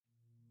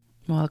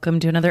Welcome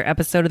to another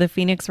episode of the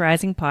Phoenix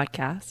Rising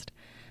podcast.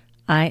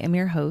 I am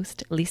your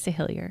host, Lisa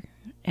Hillier,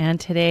 and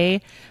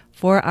today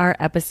for our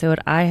episode,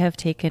 I have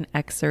taken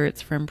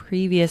excerpts from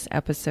previous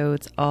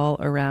episodes all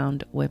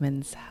around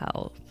women's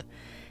health.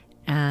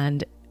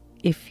 And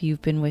if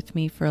you've been with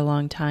me for a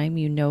long time,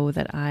 you know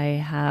that I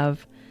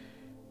have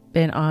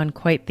been on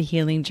quite the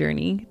healing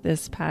journey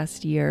this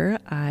past year.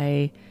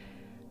 I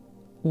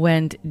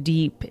went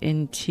deep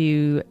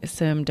into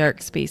some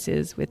dark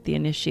spaces with the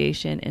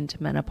initiation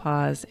into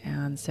menopause.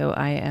 And so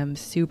I am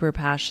super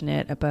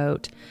passionate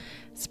about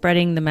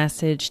spreading the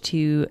message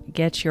to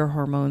get your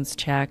hormones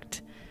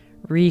checked,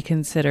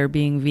 reconsider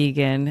being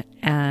vegan,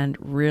 and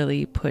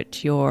really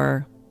put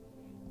your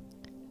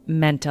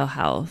mental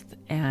health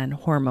and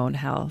hormone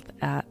health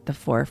at the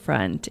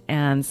forefront.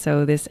 And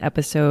so this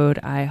episode,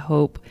 I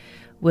hope,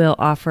 will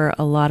offer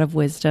a lot of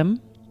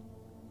wisdom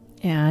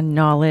and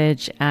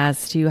knowledge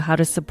as to how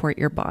to support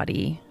your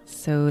body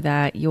so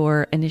that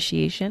your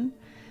initiation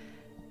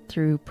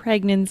through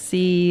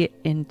pregnancy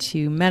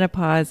into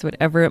menopause,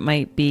 whatever it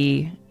might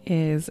be,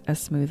 is a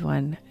smooth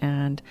one.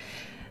 And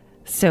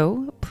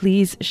so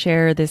please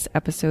share this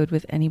episode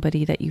with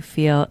anybody that you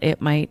feel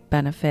it might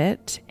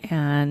benefit,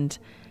 and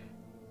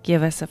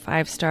give us a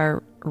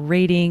 5-star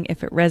rating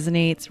if it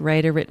resonates.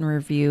 Write a written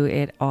review.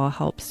 It all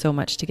helps so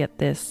much to get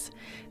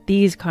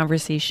these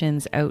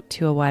conversations out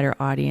to a wider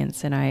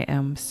audience. And I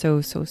am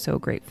so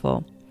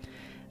grateful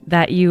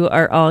that you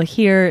are all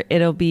here.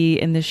 It'll be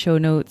in the show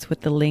notes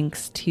with the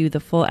links to the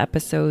full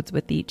episodes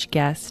with each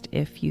guest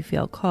if you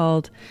feel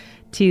called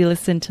to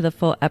listen to the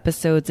full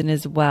episodes. And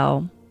as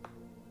well,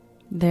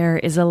 there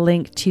is a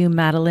link to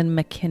Madeline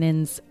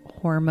McKinnon's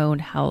Hormone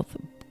Health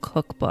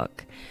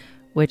Cookbook,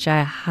 which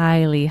I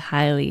highly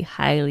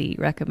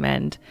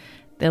recommend.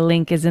 The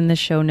link is in the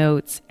show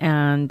notes,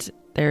 and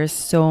there's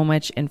so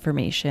much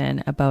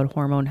information about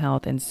hormone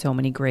health and so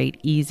many great,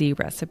 easy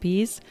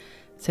recipes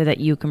so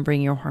that you can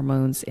bring your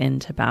hormones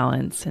into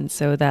balance. And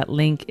so that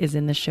link is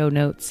in the show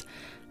notes.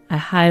 I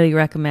highly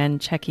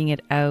recommend checking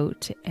it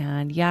out.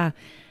 And yeah,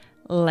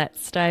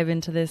 let's dive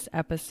into this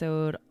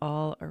episode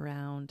all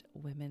around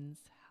women's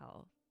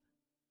health.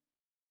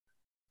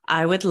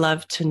 I would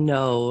love to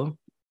know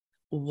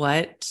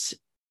what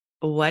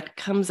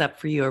comes up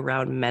for you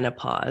around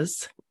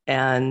menopause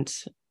and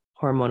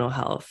hormonal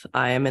health.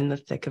 I am in the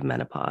thick of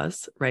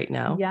menopause right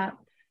now. Yeah.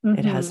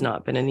 It has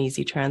not been an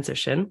easy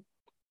transition.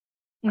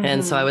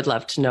 And so I would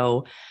love to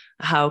know,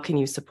 how can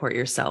you support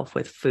yourself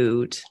with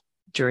food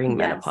during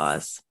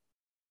menopause?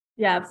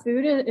 Yeah,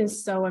 food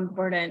is so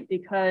important,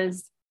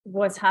 because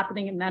what's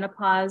happening in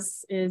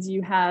menopause is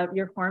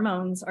your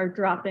hormones are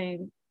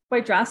dropping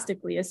quite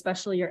drastically,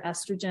 especially your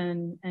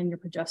estrogen and your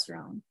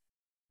progesterone.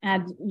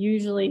 And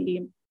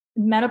usually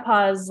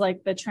menopause,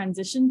 like the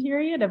transition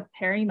period of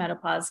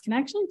perimenopause, can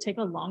actually take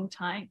a long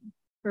time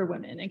for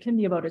women. It can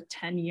be about a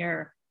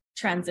 10-year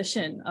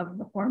transition of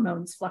the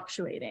hormones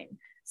fluctuating.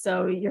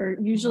 So you're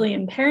usually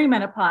in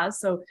perimenopause.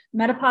 So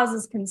menopause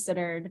is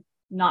considered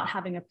not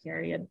having a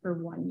period for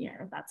 1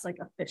 year. That's like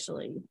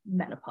officially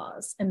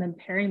menopause. And then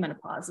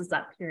perimenopause is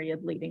that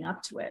period leading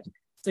up to it.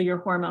 So your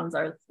hormones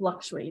are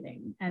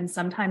fluctuating. And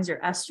sometimes your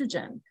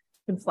estrogen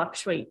can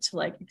fluctuate to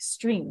like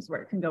extremes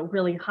where it can go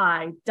really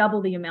high,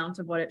 double the amount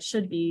of what it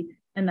should be,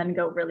 and then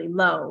go really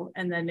low.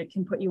 And then it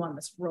can put you on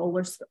this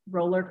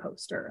roller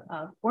coaster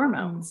of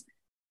hormones.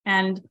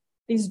 And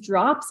these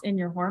drops in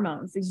your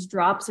hormones, these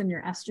drops in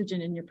your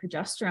estrogen and your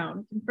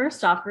progesterone can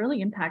first off really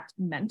impact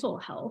mental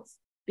health,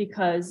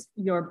 because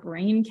your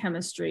brain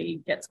chemistry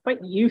gets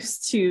quite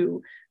used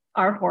to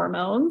our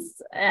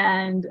hormones,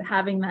 and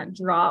having that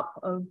drop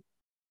of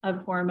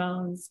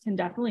hormones can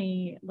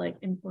definitely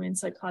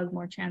cause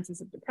more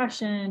chances of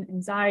depression,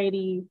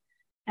 anxiety.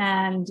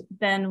 And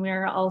then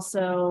we're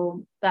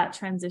also, that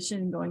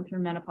transition going through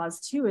menopause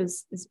too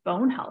is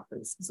bone health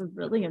is a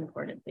really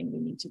important thing we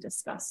need to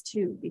discuss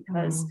too,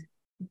 because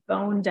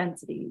bone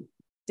density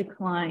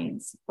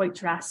declines quite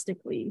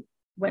drastically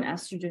when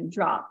estrogen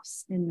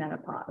drops in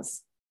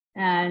menopause.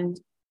 And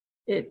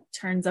it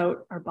turns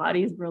out our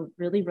bodies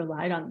really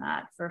relied on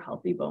that for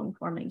healthy bone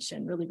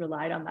formation, really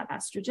relied on that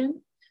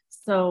estrogen.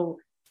 So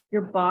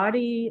your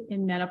body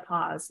in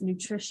menopause,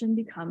 nutrition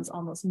becomes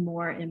almost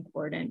more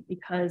important,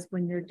 because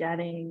when you're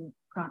getting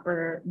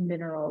proper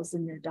minerals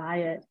in your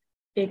diet,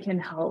 it can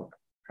help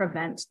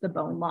prevent the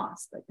bone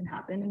loss that can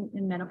happen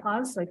in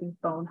menopause. So I think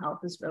bone health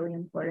is really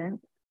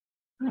important.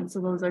 And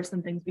so those are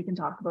some things we can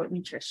talk about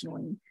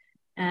nutritionally.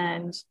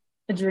 And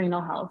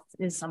adrenal health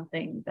is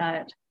something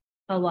that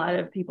a lot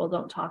of people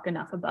don't talk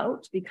enough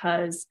about,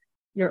 because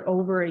your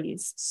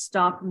ovaries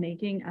stop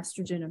making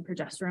estrogen and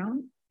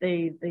progesterone.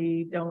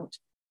 They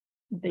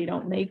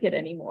don't make it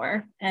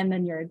anymore, and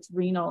then your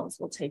adrenals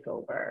will take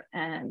over,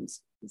 and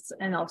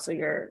also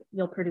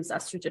you'll produce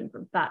estrogen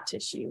from fat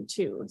tissue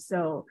too.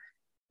 So,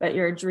 but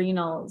your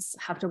adrenals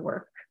have to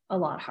work a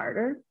lot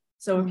harder.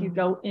 So if you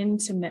go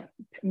into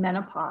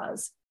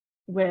menopause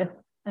with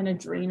an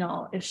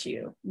adrenal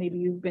issue, maybe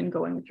you've been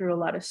going through a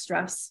lot of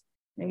stress.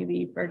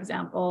 Maybe, for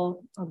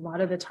example, a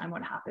lot of the time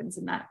what happens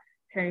in that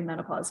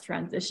perimenopause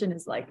transition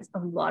is like a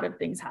lot of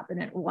things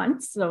happen at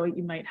once. So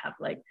you might have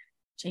like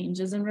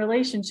changes in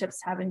relationships,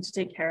 having to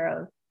take care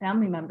of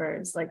family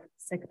members, like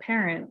sick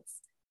parents,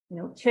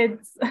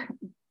 kids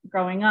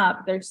growing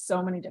up. There's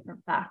so many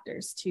different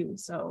factors too.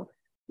 So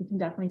we can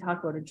definitely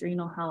talk about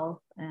adrenal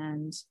health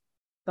and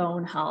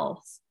bone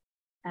health,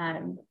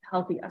 and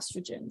healthy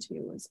estrogen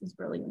too is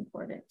really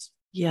important.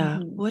 Yeah.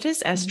 What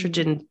does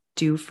estrogen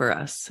do for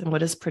us? And what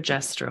does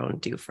progesterone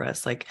do for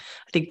us? Like,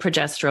 I think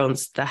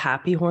progesterone's the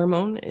happy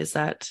hormone. Is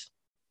that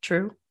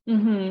true?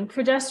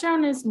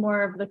 Progesterone is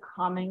more of the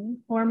calming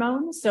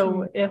hormone.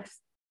 So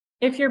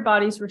if your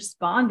body's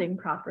responding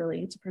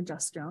properly to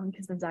progesterone,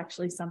 because there's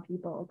actually some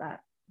people that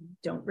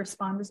don't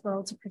respond as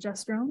well to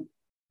progesterone,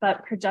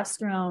 but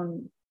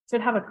progesterone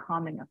should have a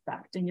calming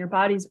effect, and your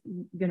body's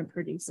going to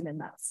produce it in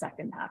that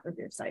second half of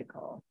your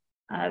cycle.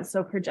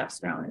 So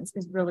progesterone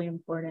is really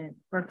important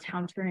for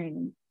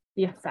countering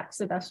the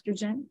effects of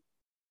estrogen.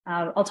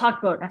 I'll talk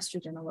about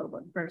estrogen a little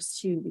bit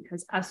first too,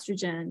 because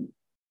estrogen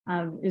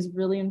is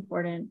really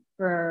important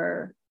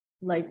for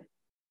like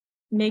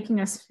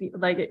making us feel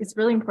like it's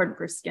really important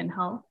for skin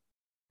health.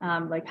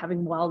 Like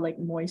having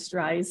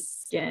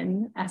moisturized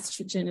skin.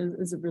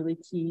 Estrogen is a really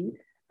key.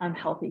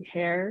 Healthy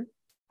hair.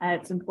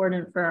 It's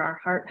important for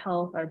our heart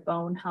health, our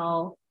bone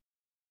health.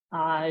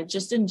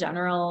 Just in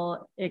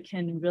general, it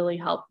can really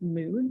help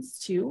moods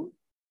too.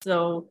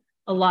 So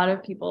a lot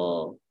of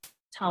people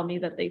tell me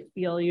that they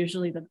feel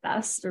usually the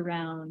best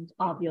around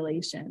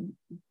ovulation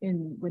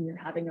when you're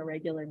having a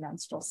regular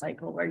menstrual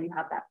cycle where you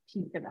have that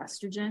peak of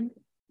estrogen.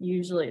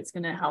 Usually it's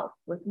going to help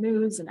with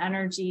moods and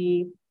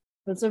energy.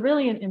 It's a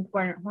really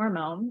important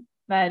hormone,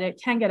 but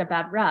it can get a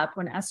bad rep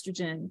when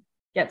estrogen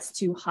gets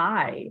too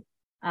high.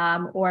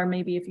 Or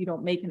maybe if you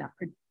don't make enough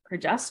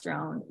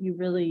progesterone,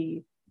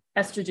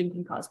 estrogen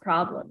can cause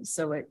problems.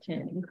 So it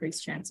can increase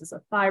chances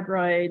of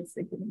fibroids,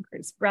 it can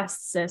increase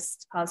breast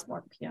cysts, cause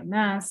more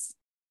PMS,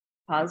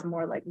 cause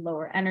more like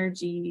lower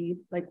energy,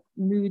 like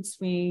mood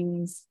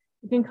swings.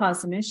 It can cause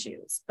some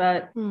issues,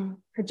 but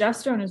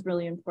progesterone is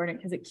really important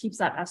because it keeps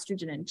that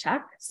estrogen in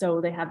check.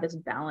 So they have this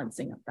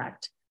balancing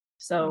effect.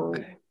 So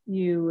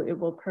it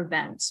will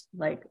prevent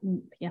like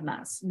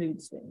PMS,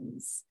 mood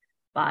swings,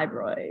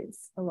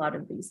 fibroids, a lot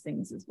of these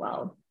things as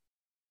well.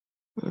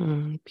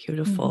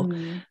 Beautiful.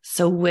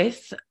 So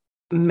with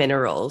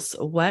minerals,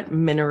 what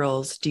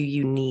minerals do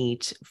you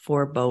need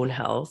for bone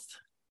health?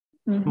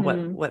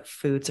 What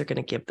foods are going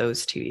to give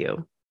those to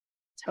you?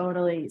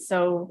 Totally.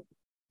 So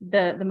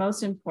the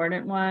most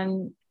important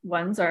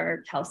ones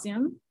are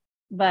calcium,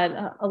 but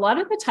a lot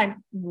of the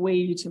time,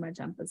 way too much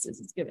emphasis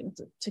is given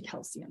to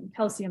calcium.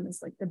 Calcium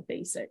is like the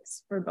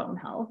basics for bone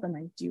health, and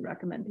I do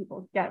recommend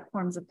people get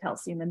forms of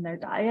calcium in their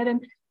diet.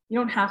 And you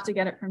don't have to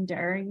get it from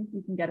dairy.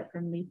 You can get it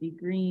from leafy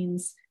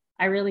greens.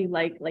 I really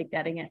like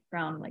getting it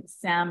from like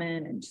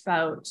salmon and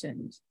trout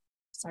and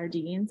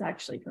sardines,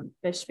 actually from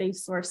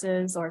fish-based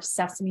sources, or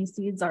sesame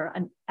seeds are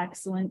an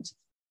excellent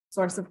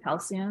source of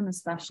calcium,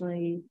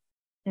 especially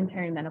in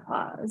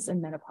perimenopause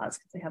and menopause,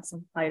 because they have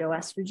some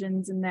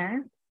phytoestrogens in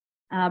there.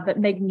 But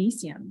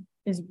magnesium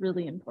is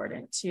really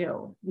important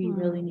too. We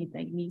really need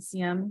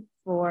magnesium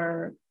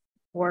for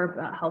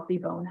healthy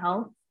bone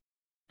health.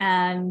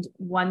 And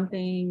one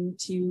thing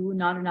too,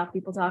 not enough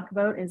people talk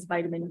about is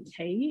vitamin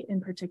K,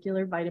 in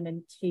particular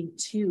vitamin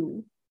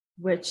K2,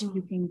 which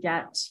you can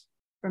get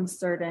from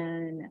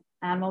certain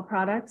animal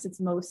products.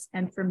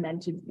 And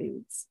fermented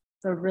foods.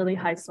 So a really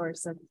high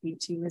source of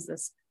K2 is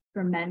this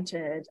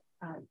fermented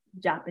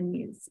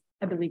Japanese,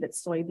 I believe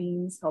it's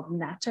soybeans, called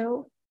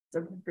natto. It's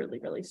a really,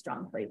 really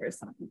strong flavor.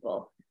 Some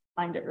people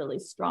find it really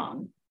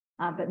strong.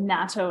 But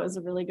natto is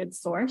a really good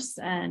source,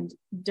 and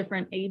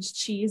different aged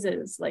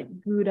cheeses like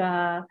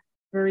Gouda,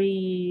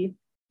 Brie.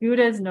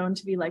 Gouda is known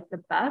to be like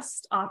the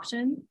best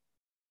option,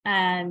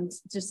 and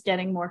just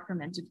getting more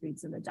fermented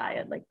foods in the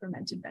diet, like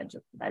fermented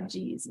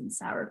veggies and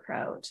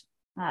sauerkraut.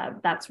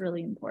 That's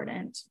really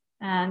important.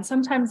 And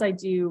sometimes I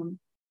do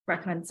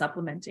recommend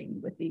supplementing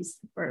with these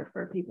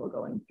for people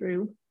going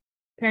through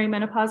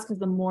perimenopause, because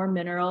the more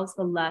minerals,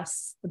 the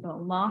less the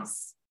bone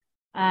loss.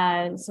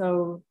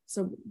 So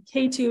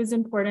K2 is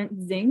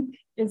important. Zinc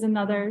is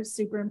another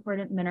super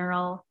important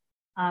mineral.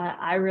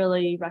 I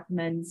really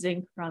recommend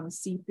zinc from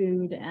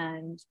seafood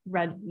and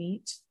red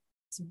meat.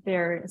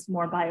 It's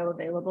more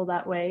bioavailable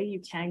that way. You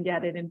can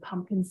get it in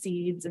pumpkin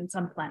seeds and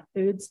some plant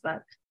foods,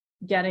 but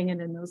getting it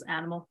in those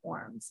animal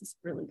forms is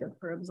really good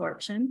for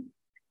absorption.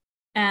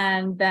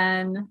 And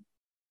then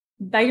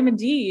vitamin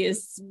D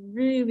is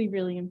really,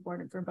 really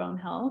important for bone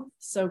health.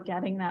 So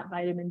getting that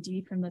vitamin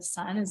D from the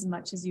sun as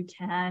much as you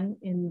can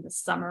in the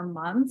summer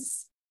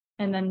months,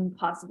 and then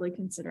possibly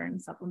considering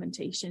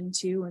supplementation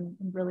too, in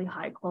really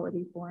high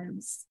quality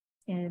forms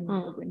in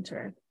the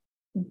winter.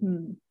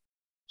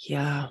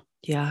 Yeah.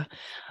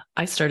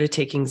 I started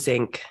taking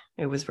zinc.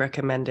 It was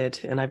recommended,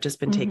 and I've just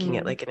been taking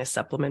it like in a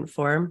supplement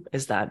form.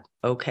 Is that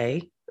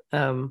okay?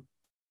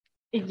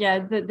 Yeah,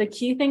 the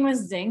key thing with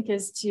zinc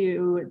is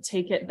to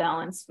take it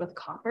balanced with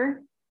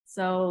copper.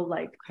 So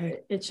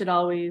it should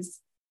always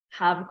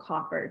have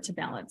copper to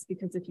balance,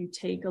 because if you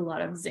take a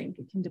lot of zinc,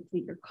 it can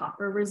deplete your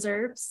copper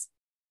reserves,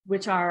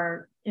 which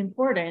are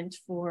important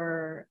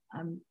for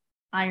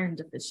iron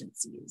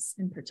deficiencies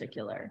in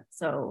particular.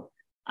 So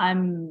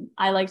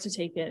I like to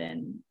take it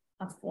in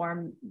a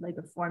form, like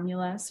a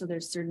formula. So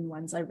there's certain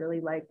ones I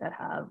really like that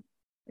have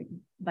like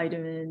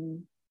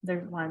vitamin,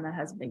 there's one that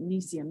has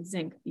magnesium,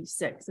 zinc,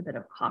 B6, a bit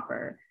of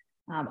copper,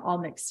 all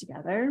mixed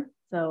together.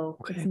 So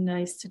It's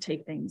nice to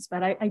take things,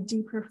 but I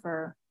do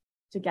prefer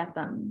to get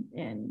them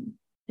in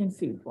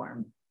food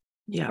form,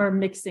 or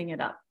mixing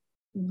it up.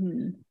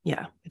 Mm-hmm.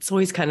 Yeah. It's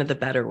always kind of the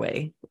better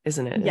way,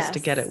 isn't it? Yes. Is to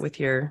get it with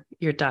your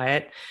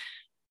diet.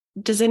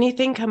 Does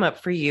anything come up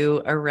for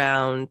you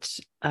around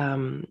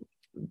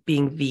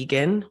being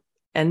vegan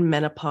and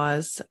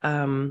menopause?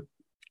 And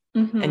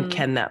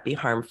can that be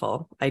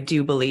harmful? I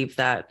do believe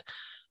that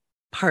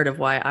part of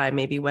why I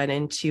maybe went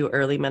into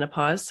early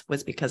menopause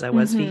was because I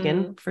was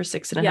vegan for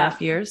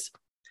 6.5 years.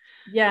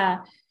 Yeah.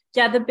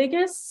 The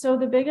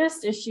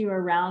biggest issue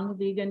around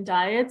vegan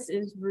diets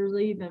is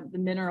really the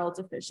mineral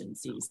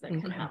deficiencies that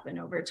can happen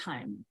over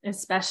time,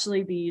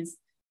 especially these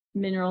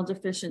mineral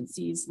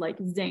deficiencies like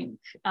zinc,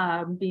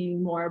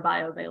 being more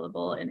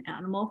bioavailable in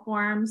animal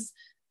forms,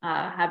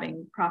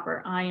 having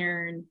proper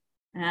iron,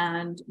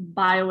 and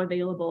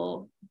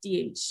bioavailable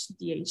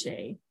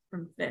DHA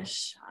from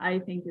fish, I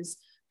think is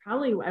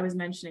probably, I was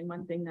mentioning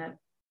one thing that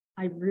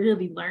I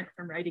really learned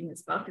from writing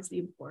this book is the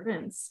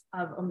importance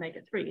of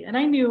omega-3. And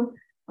I knew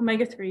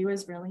omega-3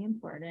 was really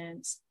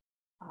important.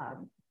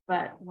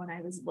 But when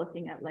I was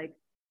looking at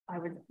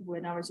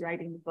when I was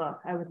writing the book,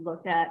 I would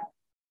look at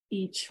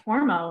each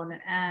hormone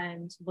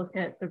and look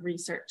at the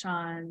research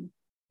on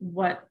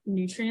what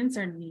nutrients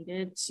are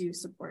needed to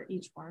support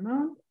each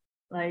hormone.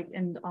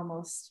 And I'm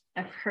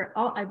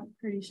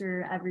pretty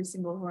sure every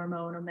single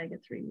hormone,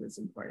 omega-3 was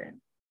important.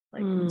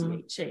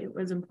 DHA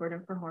was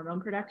important for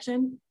hormone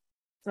production.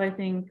 So I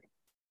think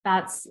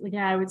that's,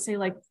 I would say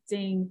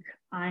zinc,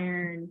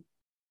 iron,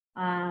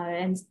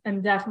 and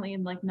definitely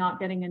not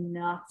getting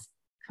enough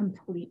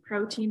complete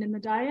protein in the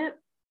diet.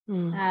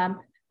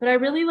 But I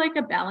really like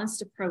a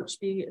balanced approach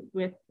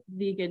with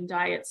vegan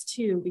diets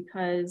too,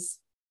 because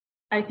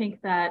I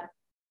think that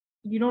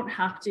you don't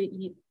have to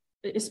eat,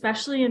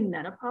 especially in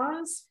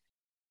menopause,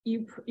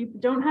 you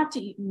don't have to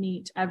eat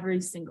meat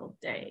every single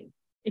day.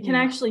 It can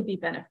actually be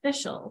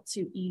beneficial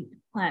to eat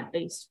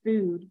plant-based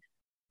food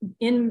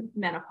in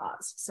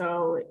menopause.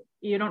 So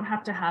you don't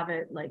have to have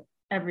it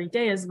every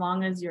day, as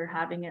long as you're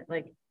having it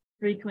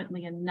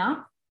frequently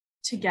enough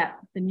to get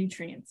the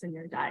nutrients in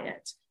your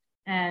diet.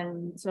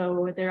 And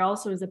so there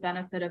also is a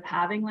benefit of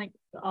having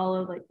all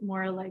of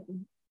more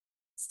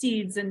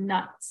seeds and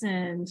nuts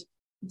and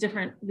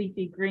different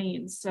leafy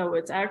greens. So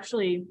it's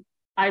actually,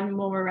 I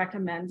more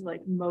recommend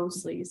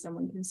mostly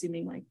someone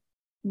consuming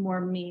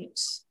more meat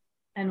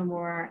and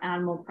more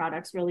animal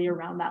products really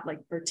around that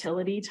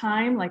fertility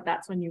time.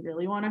 That's when you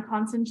really want to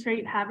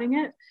concentrate having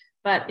it.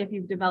 But if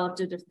you've developed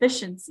a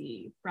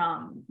deficiency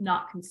from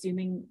not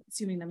consuming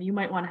them, you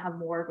might want to have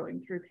more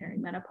going through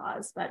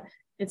perimenopause. But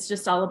it's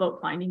just all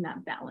about finding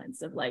that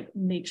balance of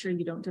make sure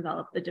you don't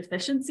develop the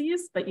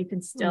deficiencies, but you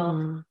can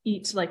still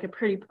eat a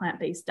pretty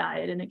plant-based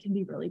diet, and it can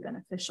be really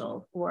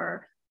beneficial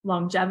for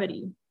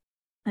longevity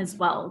as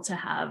well to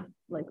have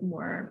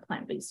more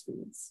plant-based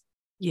foods.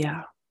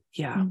 Yeah.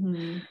 Yeah.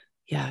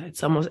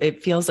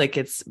 It feels like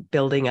it's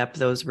building up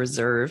those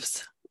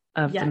reserves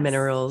of the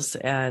minerals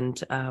and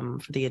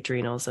for the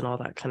adrenals and all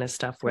that kind of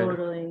stuff where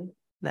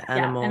the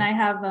animal. And I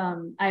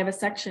have a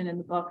section in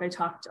the book I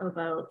talked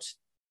about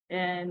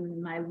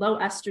in my low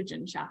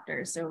estrogen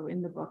chapter. So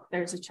in the book,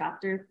 there's a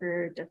chapter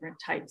for different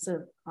types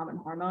of common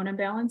hormone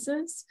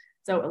imbalances.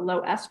 So a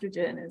low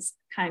estrogen is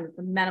kind of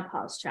the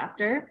menopause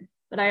chapter,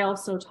 but I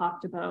also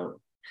talked about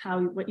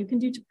what you can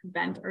do to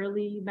prevent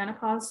early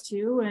menopause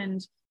too,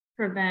 and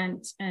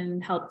prevent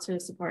and help to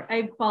support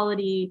egg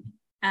quality.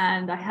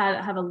 And I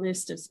have a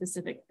list of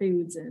specific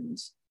foods, and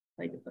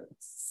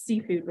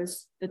seafood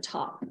was the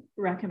top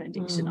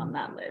recommendation on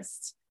that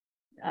list.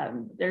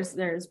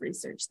 There's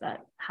research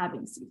that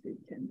having seafood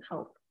can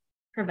help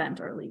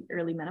prevent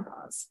early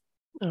menopause.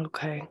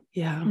 Okay.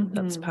 Yeah,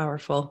 that's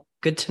powerful.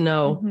 Good to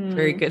know.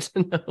 Very good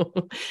to know.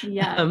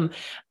 Yeah.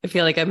 I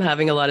feel like I'm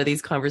having a lot of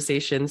these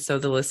conversations so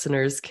the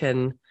listeners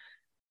can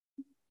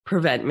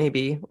prevent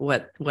maybe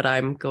what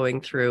I'm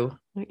going through,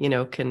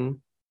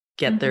 can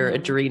get their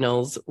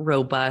adrenals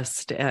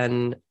robust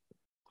and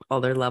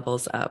all their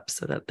levels up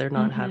so that they're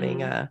not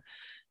having a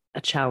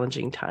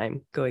challenging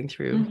time going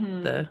through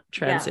the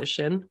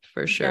transition,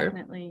 for sure.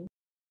 Definitely.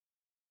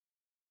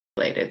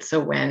 So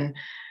when,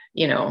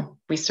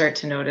 we start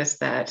to notice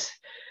that,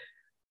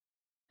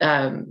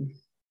 I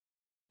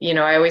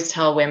always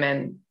tell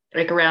women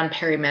around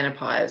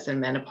perimenopause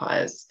and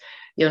menopause,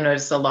 you'll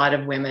notice a lot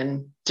of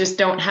women just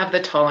don't have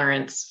the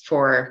tolerance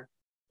for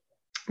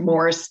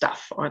more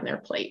stuff on their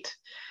plate.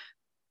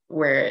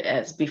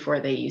 Whereas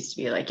before they used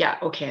to be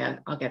okay,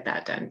 I'll get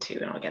that done too,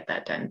 and I'll get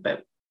that done.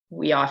 But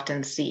we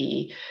often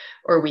see,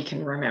 or we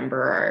can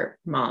remember our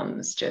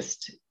moms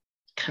just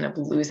kind of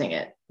losing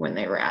it when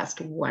they were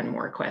asked one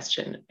more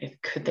question, if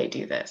could they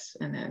do this,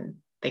 and then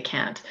they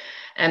can't.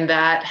 And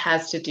that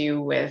has to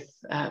do with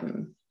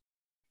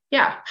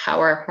how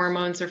our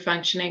hormones are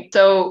functioning.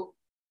 So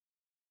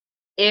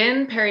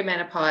in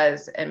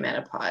perimenopause and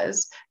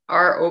menopause,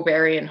 our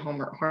ovarian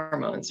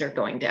hormones are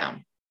going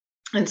down,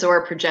 and so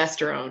our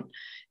progesterone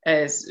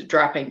is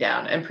dropping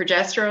down. And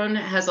progesterone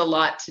has a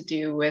lot to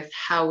do with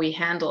how we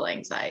handle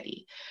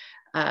anxiety.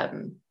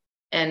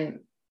 And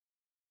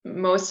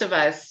most of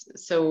us,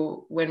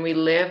 so when we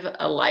live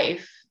a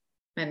life,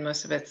 and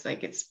most of it's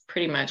like, it's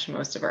pretty much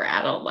most of our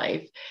adult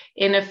life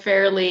in a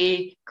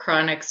fairly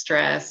chronic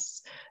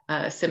stress,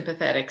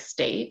 sympathetic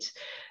state,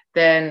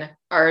 then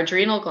our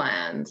adrenal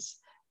glands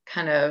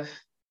kind of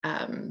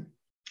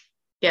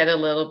get a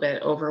little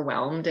bit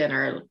overwhelmed,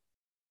 and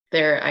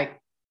I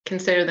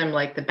consider them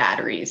like the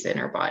batteries in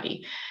our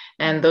body,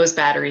 and those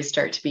batteries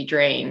start to be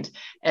drained.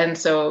 And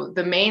so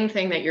the main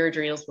thing that your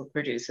adrenals will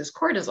produce is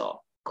cortisol.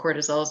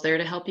 Cortisol is there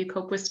to help you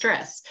cope with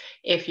stress.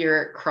 If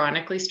you're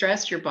chronically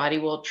stressed, your body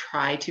will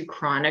try to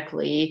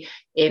chronically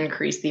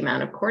increase the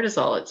amount of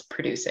cortisol it's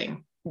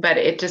producing, but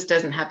it just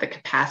doesn't have the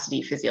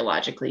capacity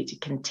physiologically to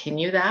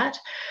continue that.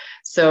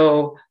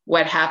 So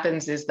what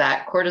happens is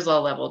that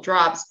cortisol level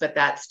drops, but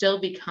that still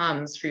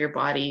becomes for your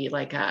body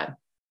like a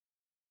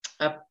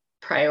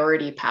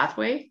priority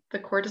pathway, the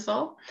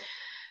cortisol.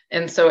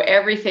 And so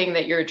everything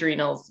that your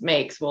adrenals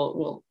makes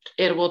will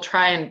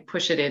try and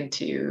push it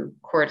into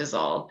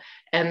cortisol.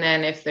 And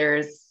then if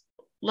there's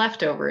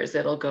leftovers,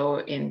 it'll go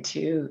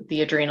into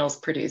the adrenals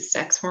produce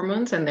sex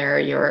hormones, and they're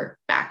your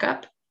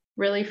backup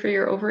really for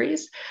your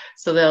ovaries.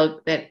 So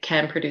that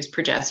can produce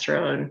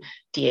progesterone,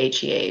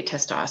 DHEA,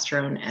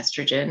 testosterone,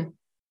 estrogen,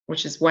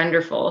 which is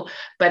wonderful.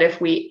 But if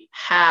we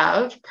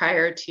have,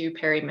 prior to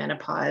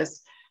perimenopause,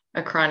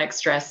 a chronic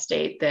stress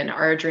state, then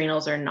our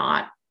adrenals are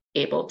not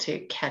able to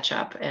catch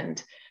up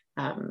and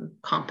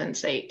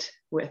compensate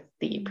with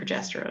the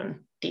progesterone,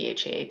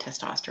 DHEA,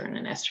 testosterone,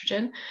 and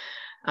estrogen.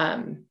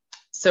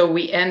 So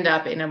we end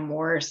up in a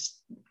more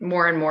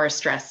and more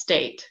stressed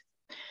state.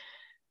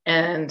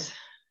 And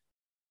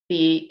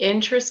the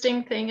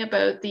interesting thing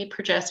about the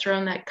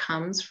progesterone that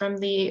comes from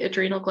the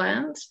adrenal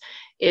glands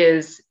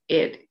is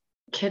it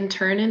can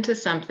turn into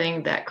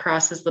something that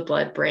crosses the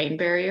blood-brain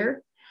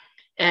barrier,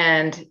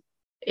 and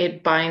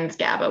it binds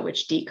GABA,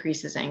 which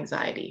decreases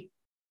anxiety.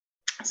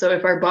 So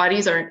if our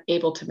bodies aren't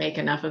able to make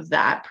enough of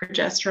that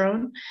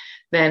progesterone,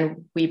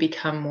 then we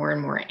become more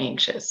and more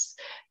anxious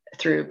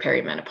through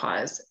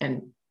perimenopause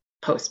and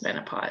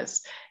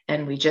postmenopause.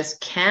 And we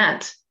just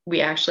can't,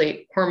 we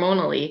actually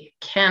hormonally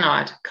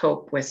cannot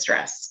cope with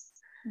stress.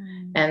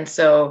 And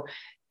so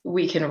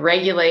we can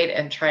regulate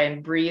and try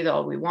and breathe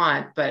all we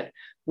want, but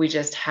we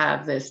just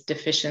have this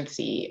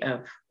deficiency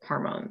of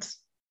hormones.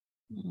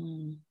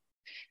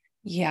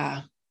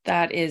 Yeah,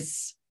 that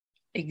is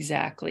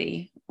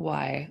exactly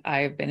why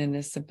I've been in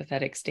this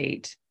sympathetic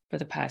state for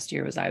the past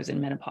year. Was I was in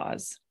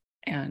menopause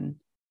and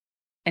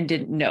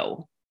didn't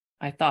know.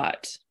 I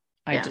thought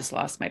I just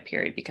lost my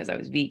period because I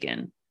was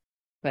vegan,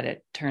 but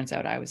it turns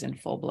out I was in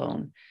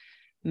full-blown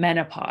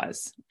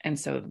menopause. And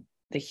so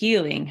the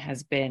healing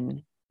has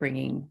been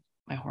bringing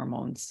my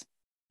hormones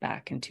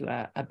back into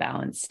a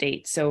balanced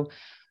state. So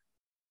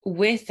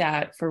with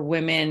that, for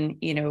women,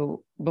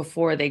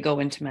 before they go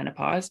into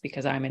menopause,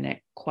 because I'm in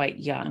it quite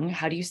young,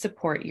 how do you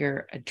support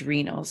your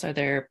adrenals? Are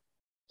there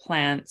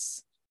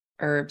plants,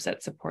 herbs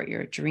that support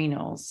your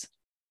adrenals?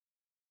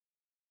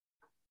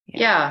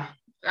 Yeah.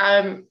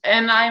 And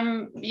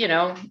I'm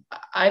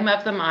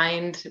of the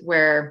mind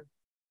where,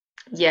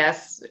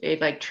 yes,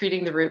 like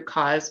treating the root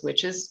cause,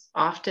 which is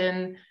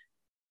often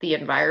the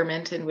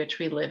environment in which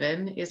we live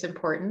in, is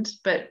important,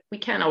 but we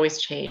can't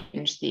always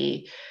change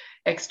the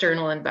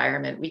external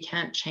environment. We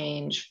can't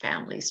change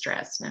family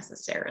stress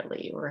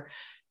necessarily, or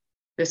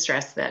the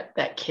stress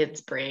that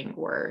kids bring,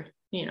 or,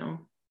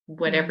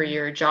 whatever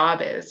your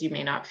job is, you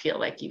may not feel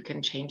like you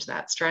can change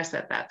that stress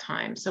at that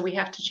time. So we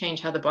have to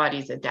change how the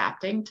body's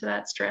adapting to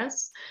that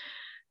stress.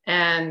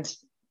 And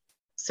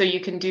so you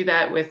can do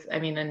that with, a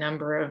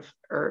number of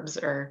herbs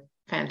are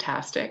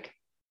fantastic.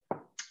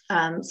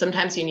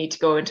 Sometimes you need to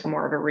go into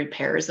more of a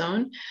repair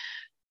zone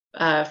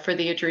for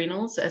the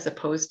adrenals, as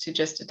opposed to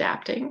just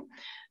adapting.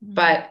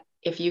 But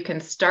if you can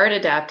start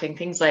adapting,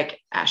 things like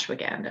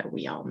ashwagandha,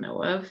 we all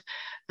know of.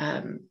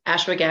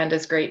 Ashwagandha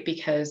is great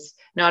because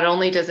not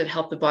only does it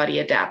help the body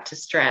adapt to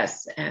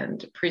stress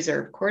and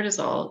preserve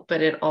cortisol,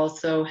 but it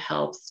also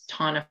helps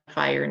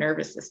tonify your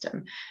nervous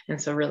system.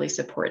 And so really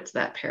supports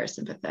that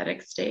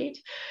parasympathetic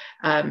state.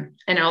 And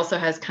it also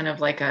has kind of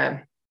like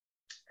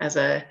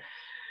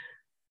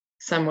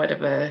somewhat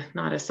of a,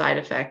 not a side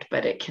effect,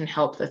 but it can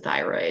help the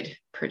thyroid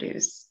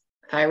produce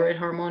thyroid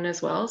hormone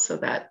as well. So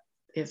that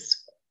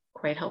is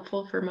quite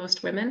helpful for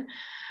most women.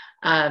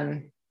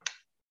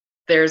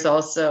 There's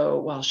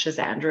also,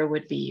 Schisandra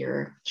would be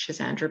your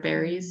Schisandra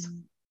berries.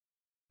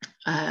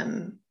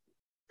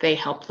 They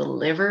help the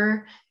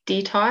liver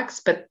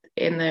detox, but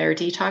in their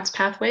detox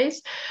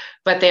pathways,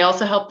 but they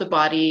also help the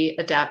body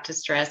adapt to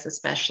stress,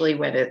 especially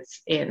when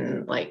it's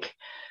in like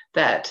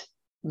that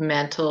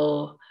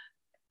mental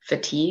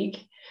fatigue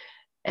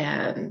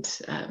and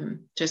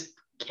just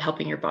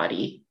helping your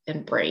body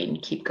and brain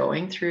keep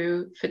going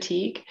through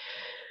fatigue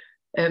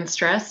and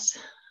stress.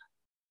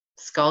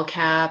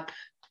 Skullcap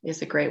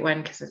is a great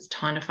one because it's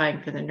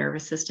tonifying for the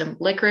nervous system.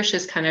 Licorice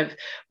is kind of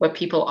what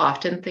people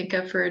often think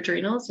of for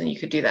adrenals, and you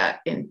could do that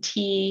in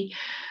tea.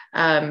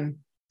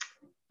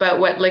 But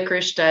what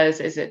licorice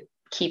does is it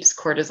keeps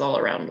cortisol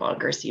around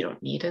longer, so you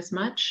don't need as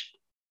much.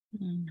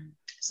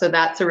 So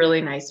that's a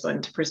really nice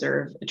one to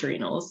preserve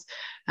adrenals.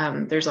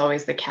 There's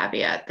always the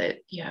caveat that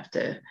you have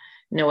to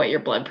know what your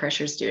blood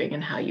pressure is doing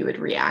and how you would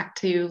react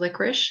to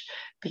licorice,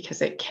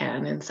 because it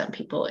can, in some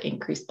people,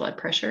 increase blood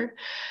pressure.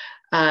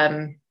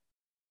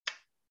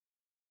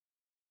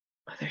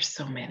 There's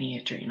so many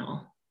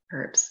adrenal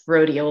herbs.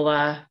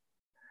 Rhodiola,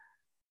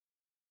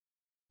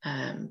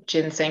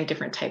 ginseng,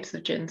 different types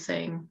of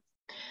ginseng.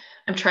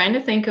 I'm trying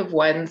to think of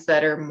ones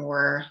that are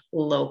more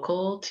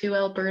local to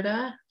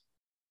Alberta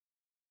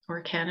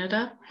or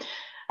Canada.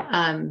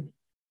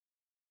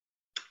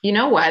 You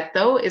know what,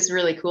 though, is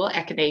really cool?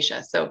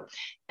 Echinacea. So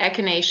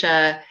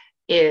echinacea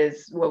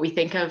is what we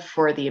think of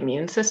for the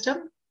immune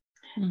system.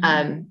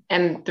 And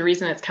the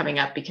reason it's coming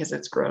up because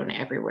it's grown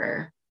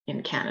everywhere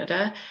in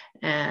Canada,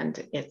 and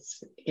it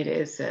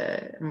is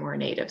a more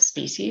native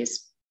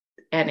species,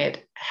 and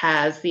it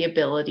has the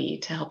ability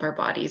to help our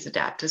bodies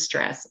adapt to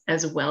stress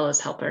as well as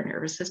help our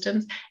nervous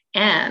systems.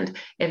 And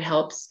it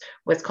helps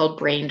what's called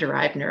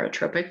brain-derived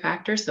neurotropic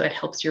factors. So it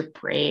helps your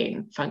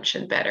brain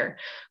function better.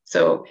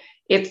 So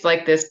it's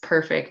like this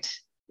perfect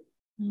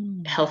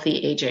healthy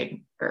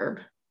aging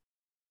herb.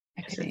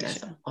 It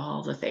does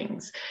all the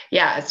things.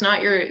 Yeah, it's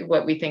not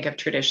what we think of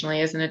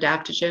traditionally as an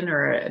adaptogen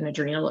or an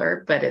adrenal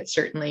herb, but it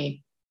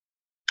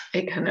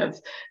kind of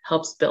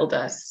helps build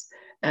us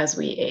as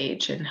we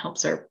age and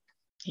helps our,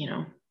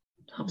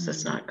 helps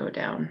us not go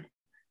down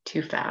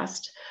too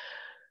fast.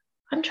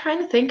 I'm trying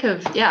to think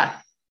of,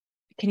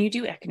 Can you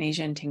do echinacea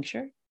in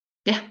tincture?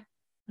 Yeah.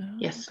 Oh,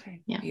 yes.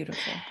 Okay. Yeah.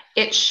 Beautiful.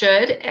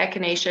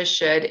 Echinacea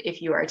should,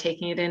 if you are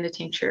taking it in a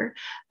tincture,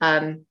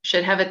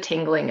 should have a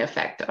tingling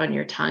effect on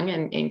your tongue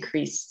and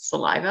increase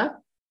saliva.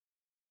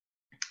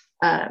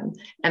 And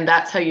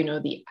that's how you know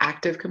the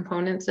active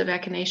components of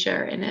echinacea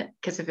are in it,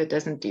 because if it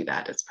doesn't do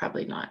that, it's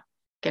probably not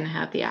going to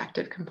have the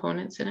active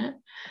components in it.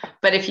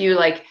 But if you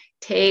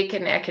take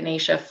an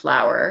echinacea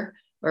flower,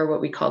 or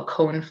what we call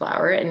cone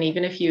flower, and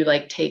even if you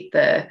take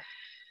the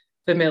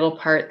middle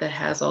part that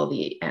has all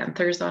the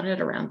anthers on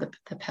it, around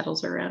the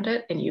petals around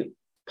it, and you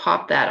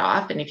pop that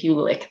off, and if you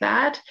lick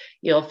that,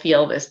 you'll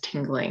feel this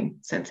tingling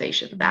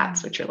sensation.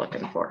 That's what you're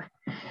looking for.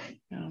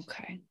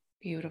 Okay,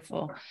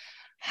 beautiful.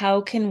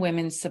 How can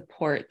women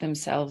support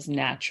themselves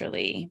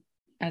naturally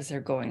as they're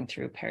going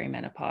through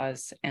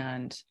perimenopause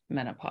and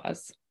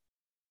menopause?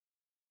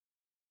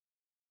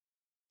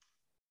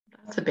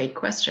 That's a big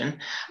question.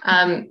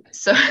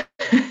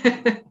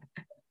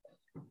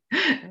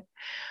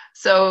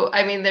 So,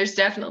 I mean, there's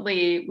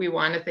definitely, we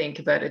want to think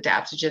about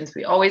adaptogens.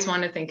 We always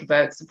want to think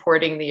about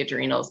supporting the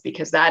adrenals,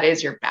 because that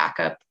is your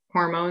backup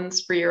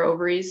hormones for your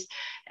ovaries.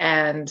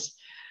 And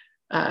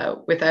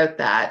without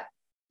that,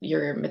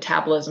 your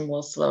metabolism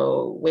will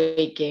slow,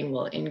 weight gain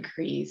will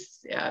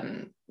increase,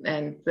 and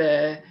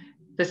the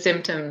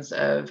symptoms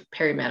of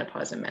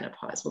perimenopause and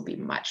menopause will be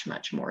much,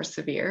 much more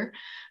severe.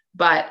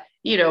 But,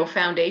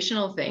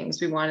 foundational things,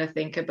 we want to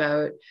think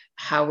about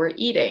how we're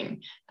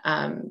eating,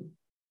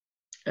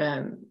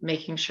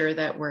 making sure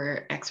that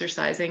we're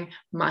exercising.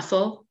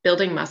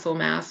 Building muscle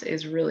mass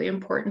is really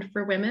important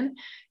for women,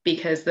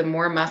 because the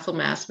more muscle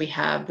mass we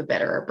have, the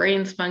better our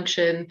brains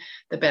function,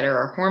 the better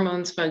our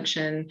hormones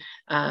function,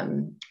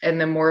 and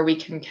the more we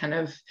can kind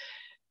of,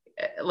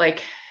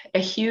 a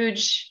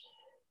huge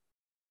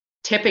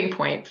tipping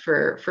point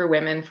for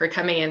women for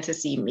coming in to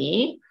see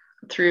me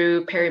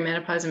through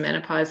perimenopause and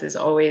menopause is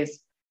always,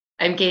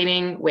 I'm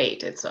gaining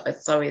weight. It's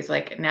always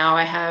now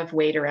I have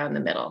weight around the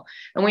middle.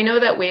 And we know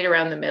that weight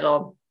around the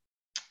middle,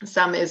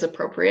 some is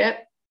appropriate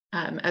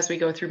as we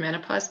go through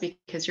menopause,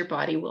 because your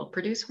body will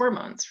produce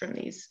hormones from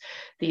these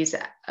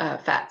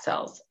fat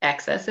cells.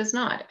 Excess is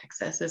not.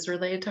 Excess is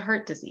related to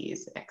heart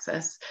disease.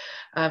 Excess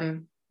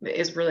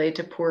is related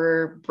to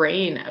poor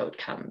brain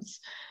outcomes.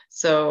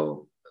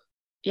 So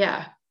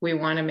yeah, we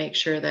want to make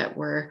sure that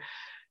we're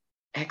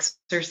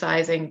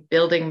exercising,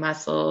 building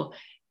muscle,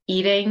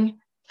 eating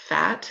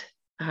fat,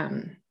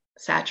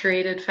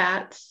 saturated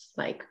fats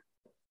like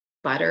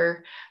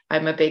butter.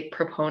 I'm a big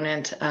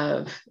proponent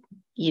of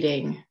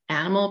eating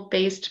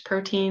animal-based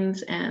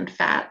proteins and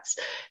fats,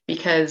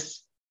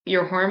 because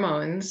your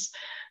hormones,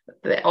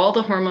 all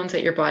the hormones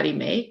that your body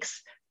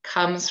makes,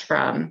 comes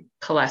from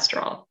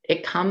cholesterol.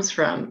 It comes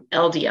from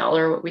LDL,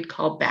 or what we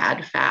call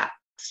bad fats.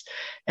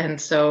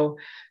 And so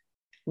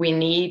we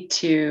need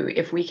to,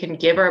 if we can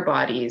give our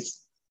bodies,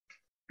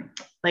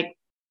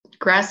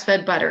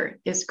 grass-fed butter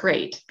is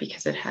great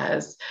because it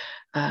has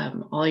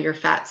all your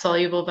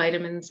fat-soluble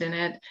vitamins in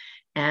it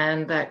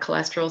and that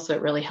cholesterol, so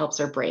it really helps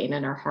our brain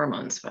and our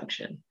hormones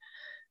function.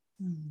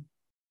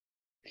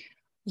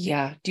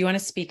 Yeah. Do you want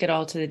to speak at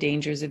all to the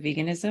dangers of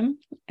veganism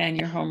and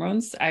your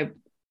hormones? I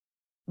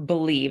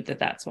believe that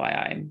that's why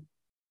I'm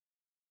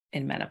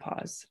in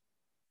menopause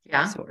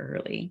so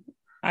early.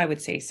 I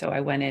would say so.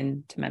 I went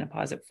into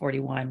menopause at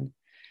 41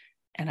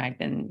 and I'd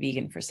been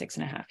vegan for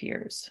 6.5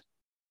 years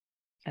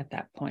at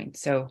that point.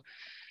 So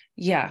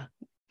yeah.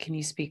 Can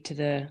you speak to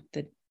the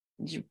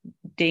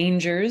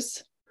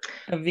dangers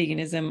of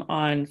veganism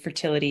on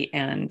fertility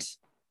and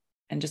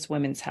just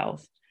women's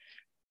health?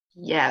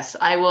 Yes,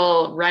 I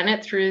will run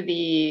it through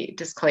the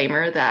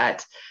disclaimer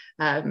that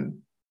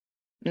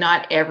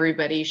not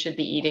everybody should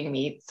be eating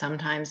meat.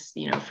 Sometimes,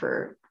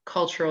 for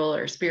cultural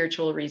or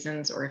spiritual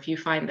reasons, or if you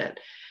find that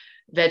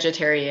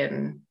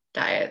vegetarian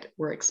diet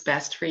works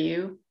best for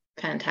you,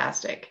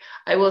 fantastic.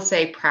 I will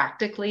say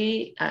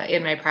practically,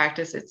 in my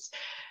practice, it's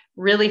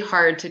really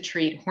hard to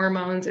treat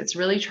hormones. It's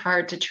really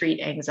hard to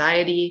treat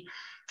anxiety.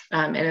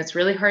 And it's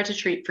really hard to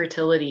treat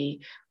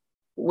fertility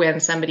when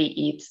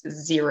somebody eats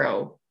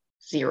zero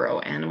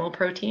animal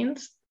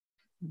proteins,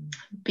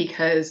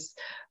 because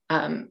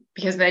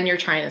then you're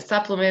trying to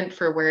supplement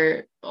for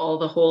where all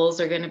the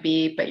holes are going to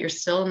be, but you're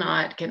still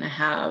not going to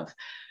have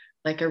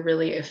like a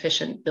really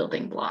efficient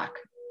building block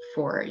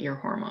for your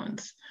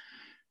hormones.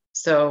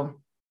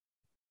 So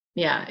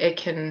yeah, it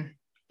can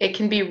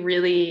be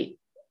really,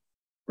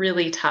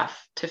 really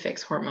tough to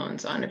fix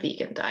hormones on a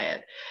vegan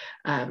diet.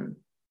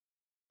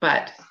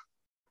 But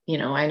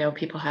I know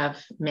people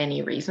have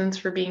many reasons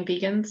for being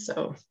vegan,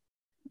 so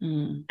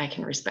I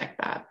can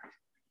respect that.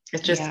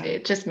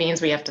 It just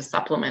means we have to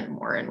supplement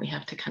more, and we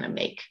have to kind of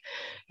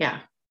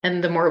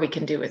and the more we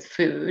can do with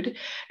food,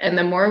 and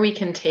the more we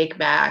can take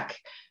back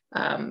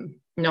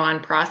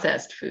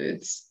non-processed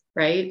foods,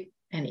 right?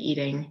 And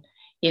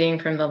eating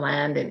from the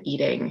land, and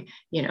eating,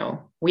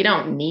 we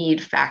don't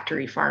need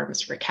factory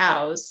farms for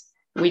cows.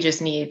 We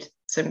just need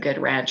some good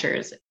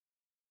ranchers.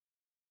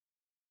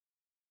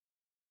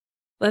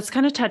 Let's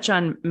kind of touch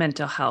on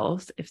mental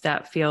health, if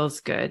that feels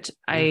good.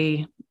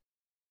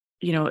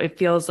 It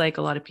feels like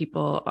a lot of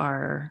people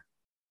are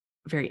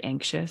very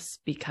anxious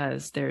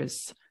because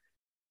there's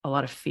a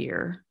lot of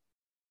fear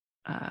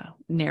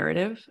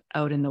narrative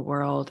out in the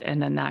world.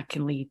 And then that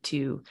can lead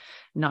to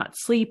not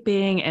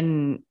sleeping,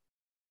 and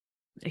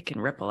it can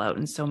ripple out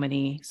in so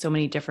many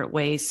different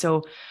ways.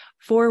 So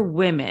for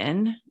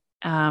women,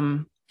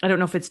 I don't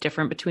know if it's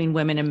different between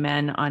women and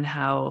men on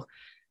how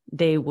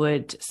they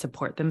would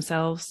support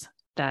themselves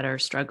that are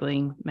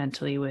struggling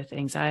mentally with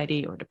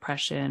anxiety or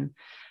depression,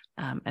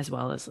 as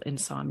well as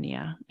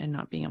insomnia and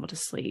not being able to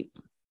sleep.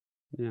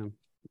 Yeah.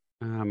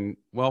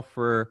 Well,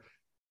 for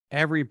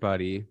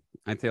everybody,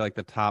 I'd say like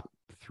the top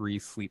 3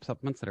 sleep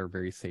supplements that are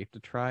very safe to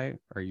try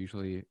are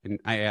usually, and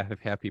I have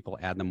had people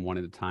add them one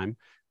at a time,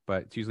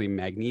 but it's usually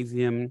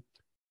magnesium,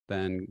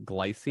 then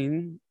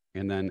glycine,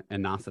 and then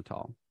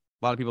inositol.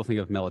 A lot of people think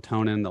of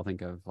melatonin. They'll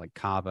think of like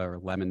kava or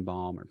lemon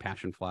balm or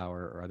passion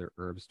flower or other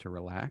herbs to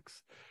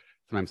relax.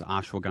 Sometimes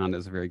ashwagandha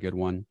is a very good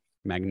one.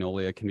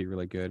 Magnolia can be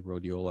really good.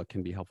 Rhodiola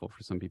can be helpful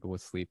for some people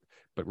with sleep,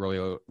 but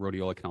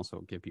rhodiola can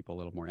also give people a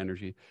little more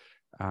energy.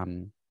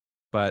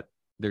 But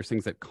there's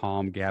things that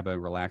calm, GABA,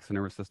 relax the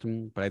nervous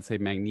system. But I'd say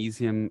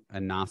magnesium,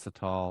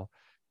 inositol,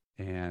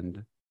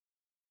 and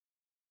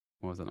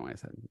what was the other one I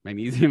said?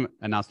 Magnesium,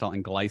 inositol,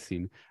 and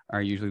glycine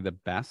are usually the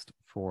best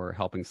for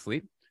helping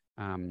sleep.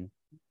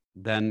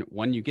 Then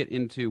when you get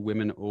into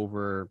women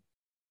over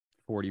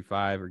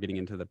 45 or getting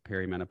into the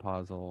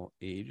perimenopausal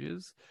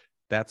ages,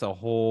 that's a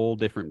whole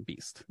different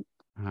beast.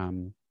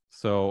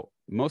 So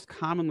most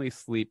commonly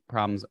sleep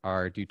problems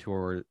are due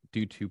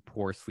to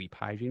poor sleep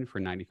hygiene for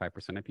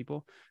 95% of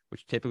people,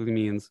 which typically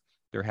means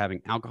they're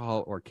having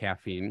alcohol or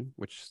caffeine,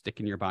 which stick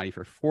in your body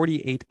for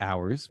 48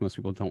 hours. Most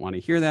people don't want to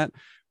hear that.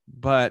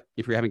 But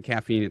if you're having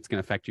caffeine, it's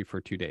going to affect you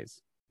for 2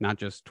 days, not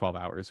just 12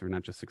 hours or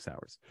not just 6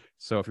 hours.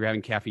 So if you're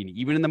having caffeine,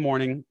 even in the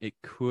morning, it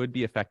could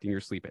be affecting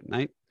your sleep at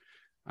night.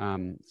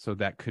 So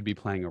that could be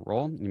playing a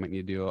role. You might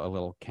need to do a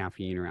little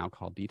caffeine or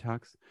alcohol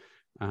detox.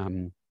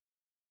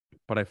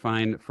 But I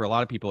find for a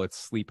lot of people, it's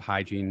sleep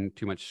hygiene,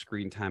 too much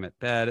screen time at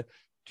bed,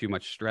 too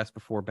much stress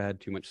before bed,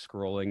 too much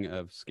scrolling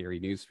of scary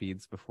news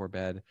feeds before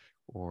bed,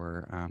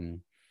 or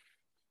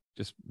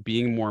just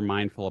being more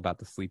mindful about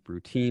the sleep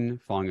routine.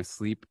 Falling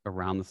asleep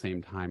around the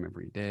same time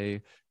every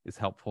day is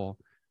helpful.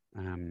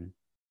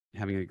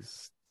 Having a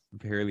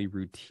fairly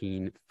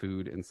routine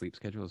food and sleep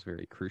schedule is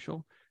very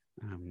crucial.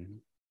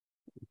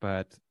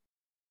 But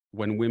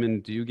when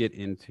women do get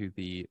into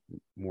the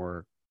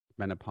more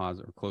menopause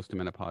or close to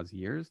menopause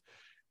years,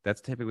 that's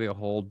typically a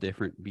whole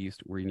different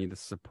beast where you need to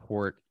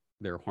support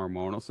their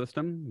hormonal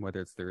system, whether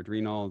it's their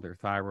adrenal, their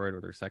thyroid, or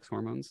their sex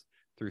hormones,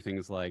 through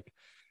things like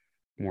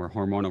more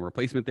hormonal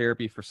replacement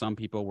therapy for some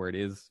people, where it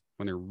is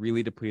when they're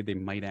really depleted, they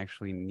might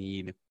actually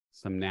need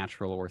some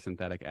natural or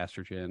synthetic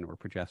estrogen or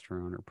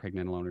progesterone or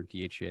pregnenolone or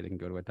DHEA. They can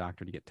go to a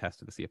doctor to get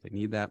tested to see if they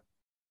need that,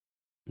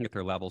 get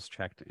their levels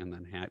checked, and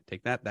then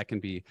take that. That can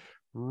be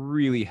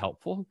really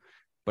helpful.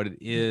 but it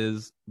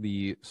is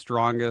the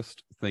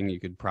strongest thing you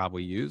could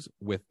probably use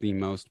with the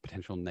most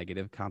potential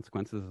negative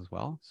consequences as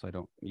well. So I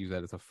don't use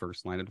that as a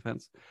first line of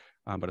defense.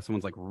 But if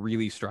someone's like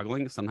really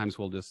struggling, sometimes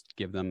we'll just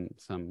give them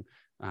some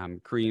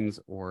creams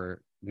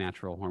or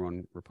natural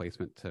hormone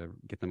replacement to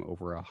get them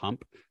over a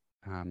hump,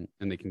 and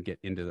they can get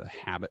into the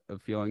habit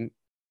of feeling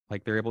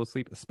like they're able to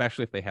sleep,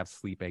 especially if they have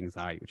sleep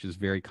anxiety, which is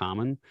very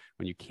common.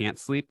 When you can't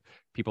sleep,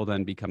 people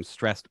then become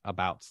stressed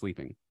about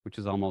sleeping, which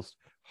is almost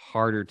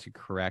harder to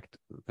correct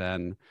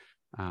than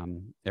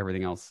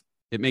everything else.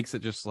 It makes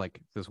it just like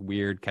this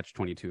weird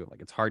catch-22.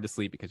 Like it's hard to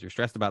sleep because you're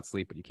stressed about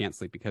sleep, but you can't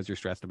sleep because you're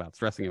stressed about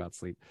stressing about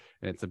sleep.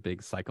 And it's a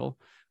big cycle.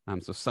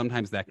 So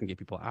sometimes that can get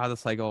people out of the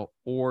cycle,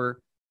 or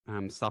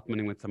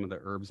supplementing with some of the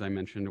herbs I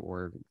mentioned,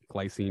 or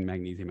glycine,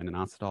 magnesium, and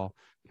inositol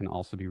can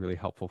also be really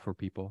helpful for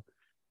people.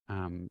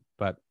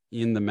 But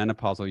in the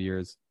menopausal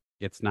years,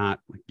 it's not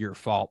like your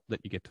fault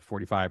that you get to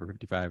 45 or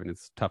 55 and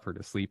it's tougher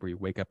to sleep, or you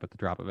wake up at the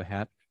drop of a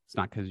hat. It's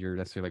not because you're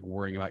necessarily like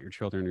worrying about your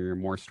children or you're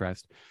more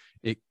stressed.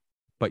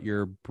 But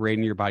your brain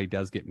and your body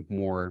does get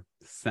more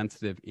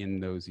sensitive in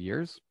those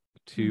years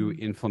to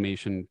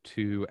inflammation,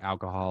 to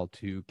alcohol,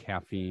 to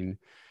caffeine.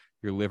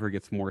 Your liver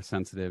gets more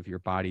sensitive. Your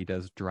body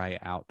does dry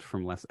out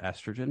from less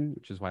estrogen,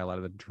 which is why a lot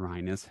of the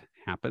dryness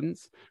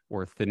happens,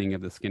 or thinning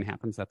of the skin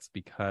happens. That's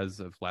because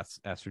of less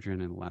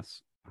estrogen and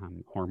less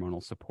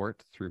hormonal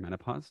support through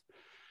menopause.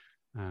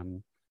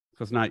 So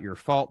it's not your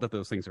fault that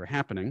those things are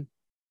happening.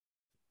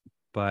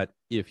 But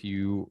if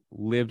you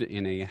lived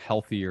in a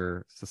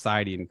healthier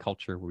society and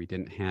culture where we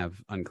didn't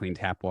have unclean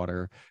tap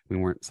water, we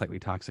weren't slightly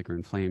toxic or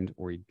inflamed,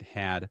 or we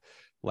had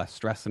less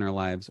stress in our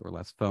lives, or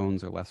less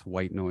phones, or less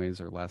white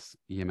noise, or less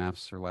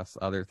EMFs, or less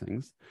other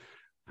things,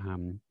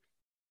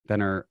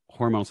 then our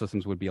hormonal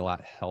systems would be a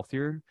lot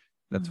healthier.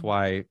 That's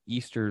why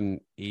Eastern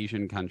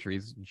Asian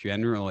countries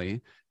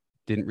generally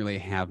didn't really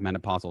have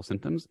menopausal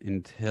symptoms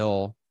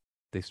until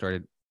they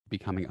started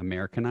becoming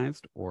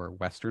Americanized or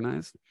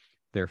Westernized.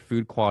 Their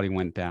food quality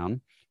went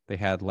down. They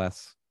had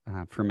less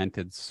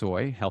fermented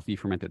soy, healthy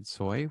fermented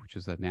soy, which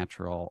is a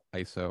natural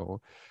isoflavonoid.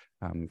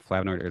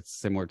 It's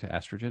similar to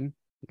estrogen,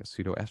 like a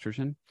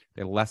pseudoestrogen.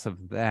 They had less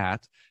of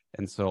that.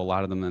 And so a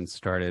lot of them then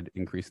started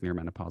increasing their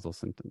menopausal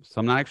symptoms. So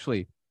I'm not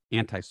actually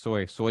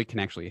anti-soy. Soy can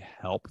actually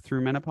help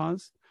through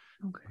menopause.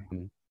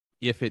 Okay.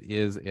 If it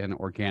is an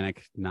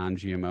organic,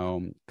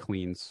 non-GMO,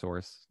 clean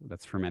source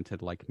that's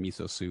fermented, like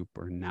miso soup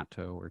or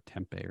natto or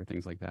tempeh or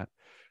things like that.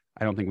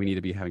 I don't think we need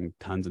to be having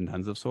tons and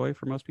tons of soy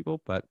for most people,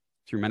 but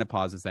through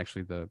menopause is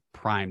actually the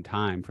prime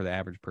time for the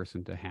average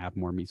person to have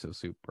more miso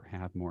soup or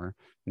have more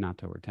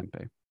natto or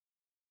tempeh.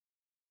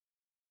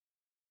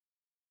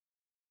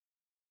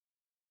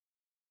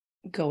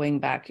 Going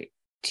back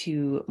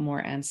to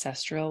more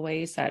ancestral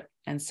ways, that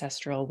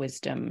ancestral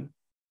wisdom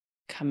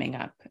coming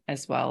up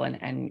as well,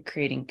 and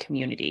creating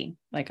community.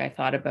 Like I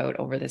thought about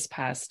over these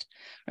past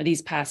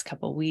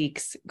couple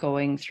weeks,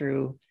 going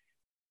through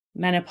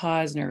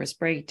menopause, nervous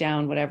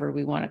breakdown, whatever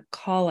we want to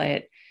call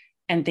it,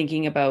 and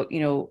thinking about,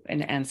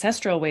 an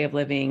ancestral way of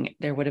living,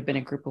 there would have been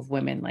a group of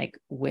women like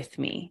with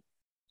me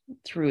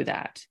through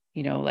that,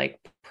 like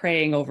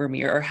praying over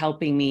me or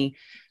helping me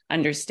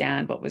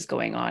understand what was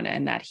going on.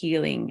 And that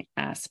healing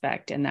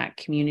aspect and that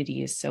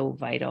community is so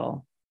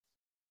vital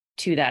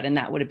to that. And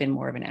that would have been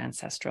more of an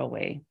ancestral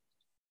way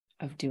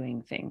of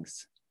doing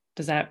things.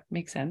 Does that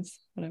make sense?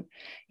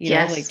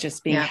 Yes. Like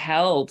just being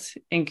held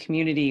in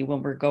community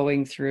when we're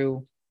going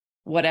through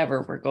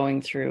whatever we're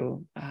going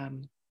through,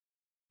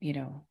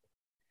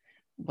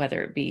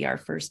 whether it be our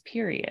first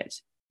period,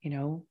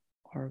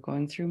 or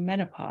going through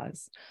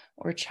menopause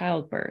or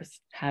childbirth,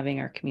 having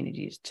our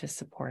communities to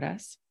support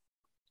us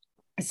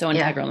is so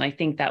integral. And I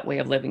think that way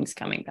of living is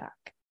coming back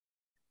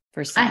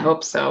for some. I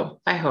hope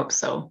so,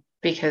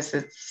 because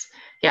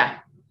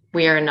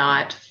we are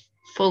not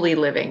fully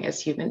living as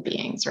human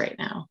beings right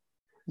now.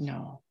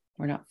 No,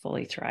 we're not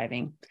fully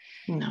thriving.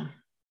 No.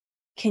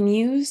 Can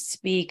you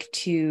speak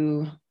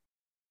to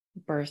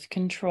birth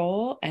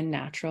control and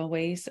natural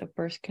ways of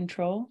birth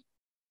control?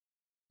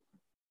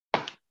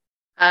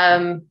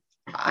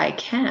 I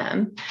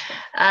can.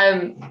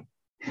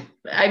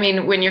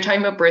 When you're talking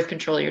about birth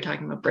control, you're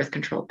talking about birth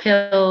control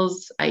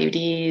pills,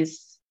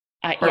 IUDs,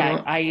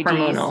 IUDs,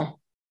 hormonal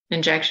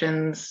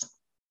injections.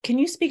 Can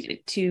you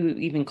speak to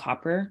even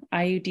copper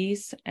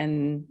IUDs?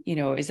 And,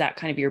 is that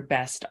kind of your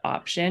best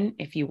option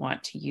if you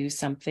want to use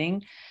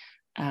something,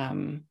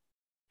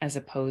 as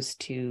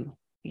opposed to,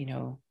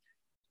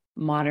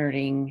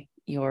 monitoring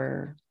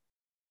your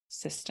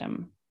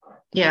system?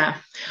 Yeah.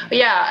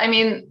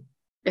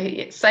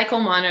 Cycle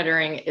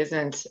monitoring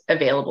isn't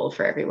available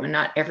for everyone.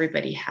 Not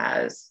everybody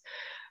has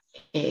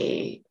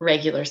a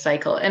regular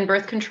cycle, and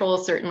birth control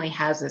certainly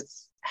has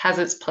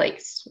its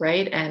place,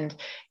 right? And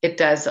it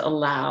does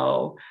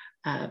allow,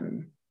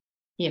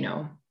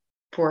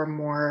 for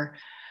more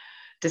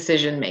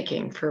decision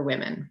making for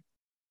women.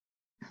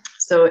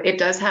 So it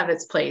does have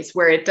its place.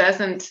 Where it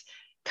doesn't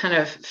kind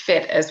of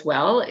fit as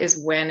well is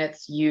when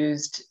it's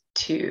used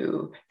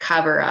to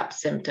cover up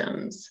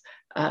symptoms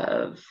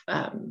of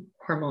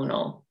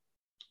hormonal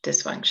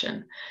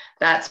dysfunction.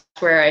 That's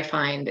where I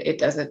find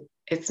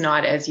it's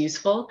not as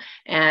useful.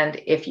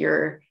 And if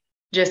you're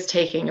just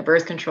taking a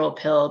birth control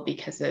pill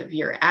because of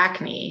your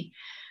acne,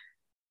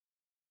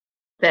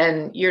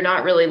 then you're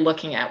not really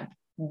looking at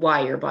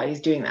why your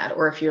body's doing that.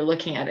 Or if you're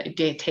looking at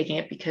it, taking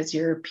it because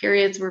your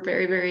periods were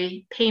very,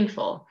 very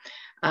painful.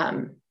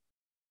 And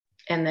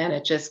then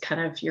it just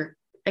kind of, you're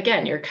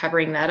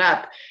covering that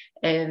up,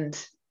 and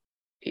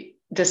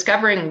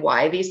discovering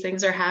why these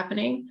things are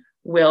happening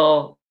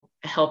will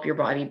help your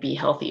body be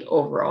healthy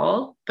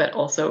overall, but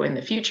also in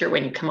the future,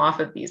 when you come off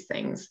of these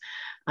things,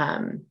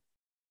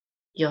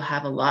 you'll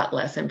have a lot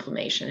less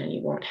inflammation and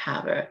you won't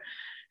have a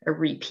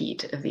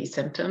repeat of these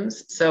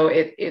symptoms. So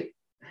it's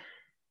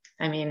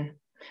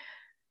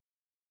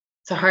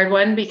a hard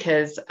one,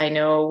 because I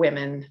know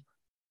women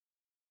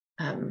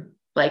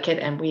like it,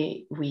 and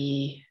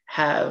we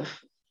have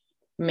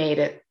made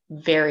it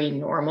very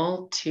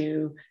normal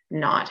to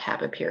not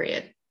have a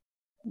period.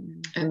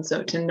 And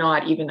so to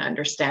not even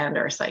understand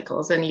our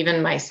cycles, and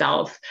even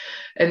myself,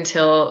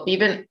 until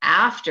even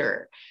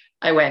after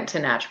I went to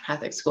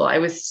naturopathic school, I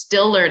was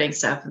still learning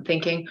stuff and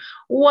thinking,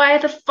 why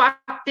the fuck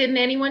didn't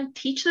anyone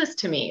teach this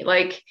to me?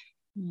 Like,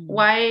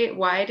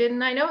 why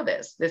didn't I know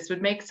this? This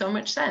would make so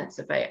much sense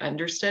if I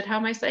understood how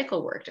my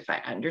cycle worked, if I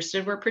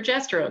understood where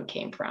progesterone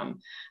came from,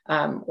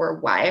 or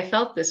why I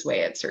felt this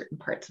way at certain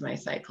parts of my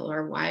cycle,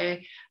 or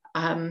why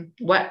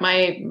what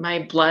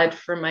my blood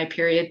from my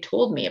period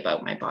told me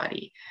about my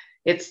body.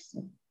 It's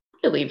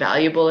really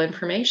valuable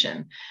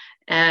information.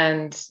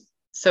 And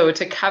so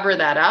to cover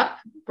that up,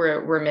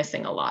 we're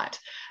missing a lot.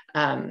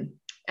 And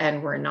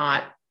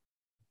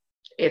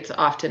it's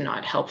often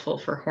not helpful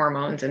for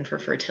hormones and for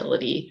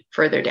fertility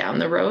further down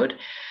the road.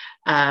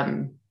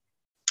 Copper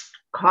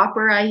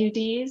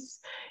IUDs,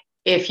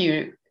 if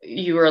you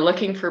are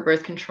looking for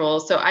birth control.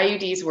 So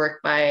IUDs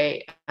work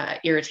by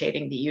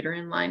irritating the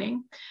uterine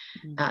lining.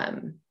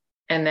 And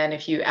then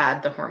if you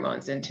add the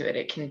hormones into it,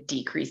 it can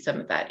decrease some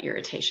of that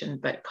irritation.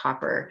 But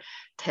copper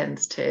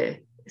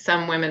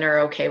some women are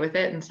okay with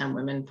it, and some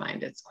women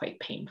find it's quite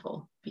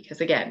painful,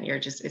 because again,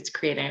 it's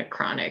creating a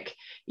chronic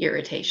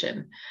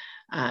irritation.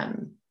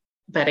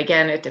 But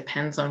again, it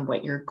depends on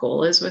what your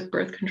goal is with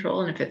birth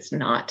control. And if it's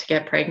not to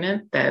get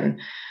pregnant, then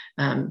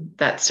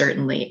that's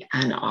certainly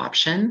an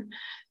option.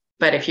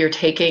 But if you're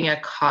taking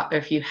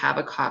if you have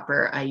a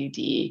copper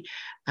IUD,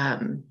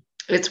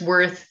 it's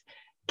worth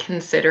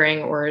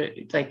considering, or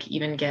like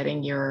even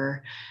getting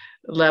your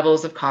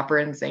levels of copper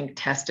and zinc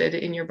tested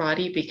in your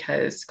body,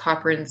 because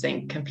copper and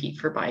zinc compete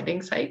for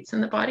binding sites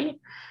in the body.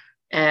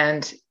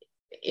 And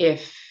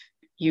if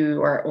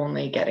you are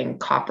only getting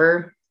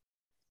copper,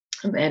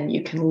 then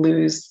you can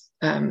lose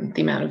the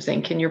amount of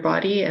zinc in your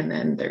body. And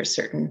then there's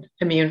certain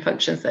immune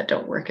functions that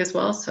don't work as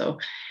well. So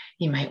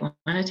you might want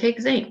to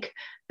take zinc,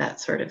 that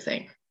sort of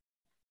thing.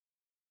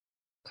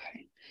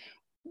 Okay.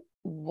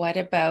 What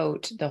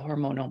about the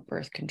hormonal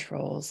birth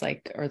controls,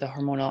 or the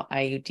hormonal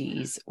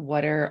IUDs?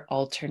 What are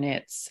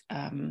alternates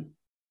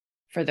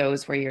for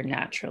those where you're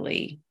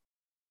naturally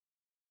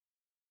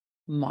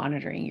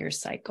monitoring your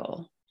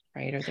cycle,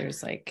 right? Or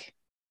there's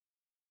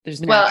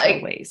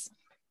natural ways.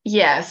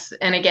 Yes.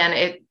 And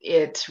again,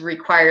 it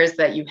requires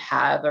that you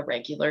have a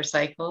regular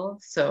cycle.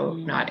 So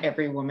not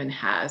every woman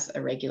has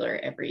a regular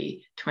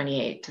every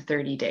 28 to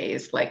 30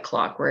 days, like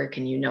clockwork,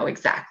 and you know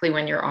exactly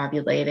when you're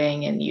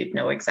ovulating, and you'd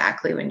know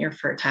exactly when your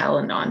fertile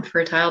and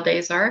non-fertile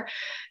days are.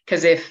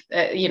 Because if,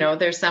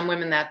 there's some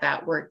women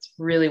that works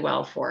really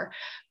well for,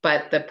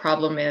 but the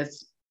problem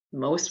is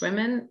most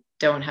women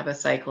don't have a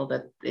cycle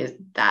that is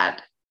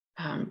that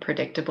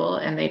predictable,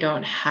 and they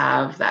don't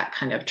have that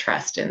kind of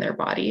trust in their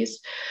bodies.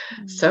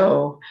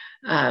 So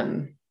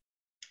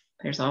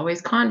there's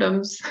always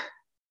condoms.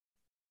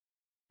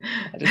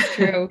 That is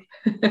true.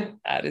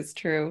 That is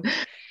true.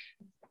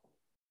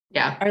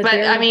 Yeah.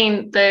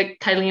 The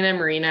Kyleena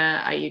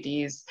Marina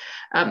IUDs,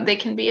 they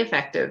can be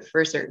effective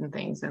for certain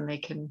things, and they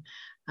can,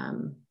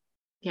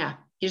 you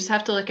just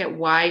have to look at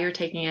why you're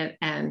taking it,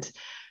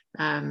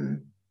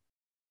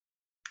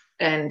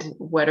 and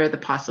what are the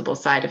possible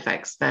side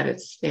effects that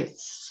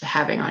it's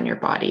having on your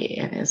body.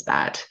 And is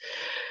that,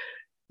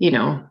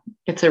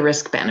 it's a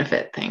risk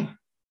benefit thing,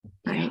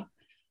 right? Yeah.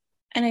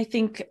 And I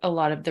think a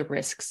lot of the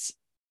risks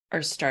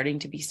are starting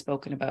to be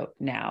spoken about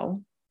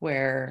now,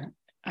 where,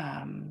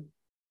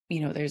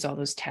 there's all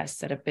those tests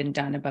that have been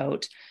done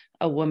about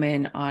a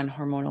woman on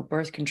hormonal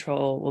birth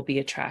control will be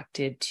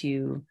attracted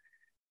to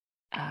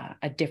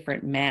a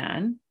different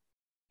man.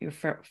 Your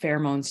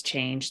pheromones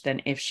change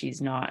than if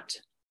she's not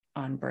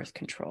on birth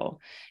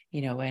control,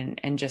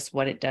 and just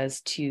what it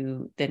does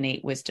to the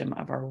innate wisdom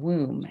of our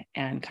womb,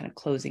 and kind of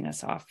closing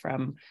us off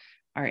from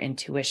our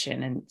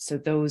intuition. And so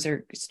those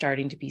are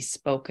starting to be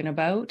spoken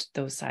about,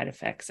 those side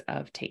effects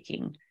of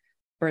taking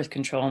birth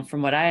control. And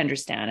from what I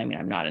understand,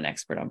 I'm not an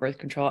expert on birth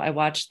control. I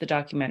watched the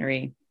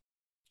documentary,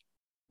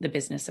 The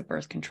Business of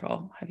Birth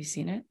Control. Have you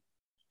seen it?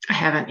 I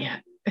haven't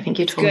yet. I think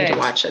you told me to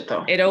watch it,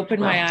 though. It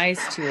opened my eyes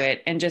to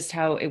it, and just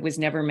how it was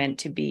never meant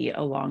to be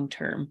a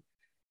long-term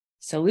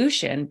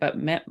solution, but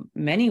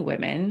many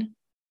women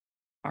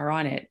are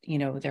on it,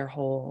 their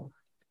whole,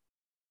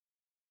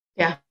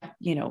 Yeah.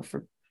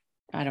 For,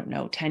 I don't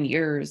know, 10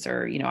 years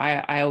or,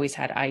 I always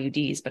had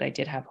IUDs, but I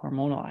did have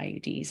hormonal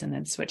IUDs and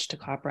then switched to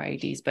copper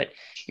IUDs, but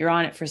you're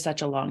on it for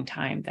such a long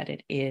time that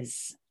it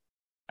is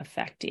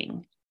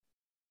affecting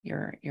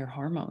your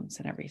hormones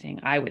and everything,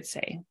 I would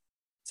say.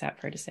 Is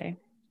that fair to say?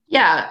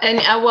 Yeah.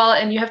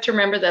 And you have to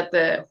remember that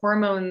the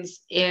hormones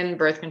in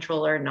birth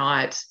control are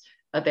not,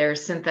 they're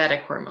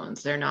synthetic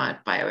hormones. They're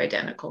not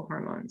bioidentical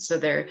hormones. So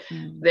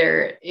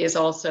there is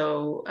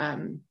also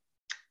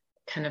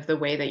kind of the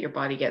way that your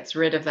body gets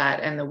rid of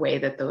that, and the way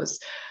that those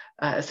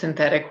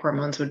synthetic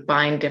hormones would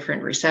bind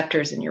different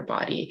receptors in your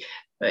body.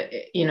 But,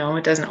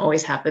 it doesn't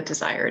always have the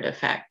desired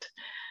effect.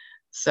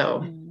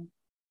 So,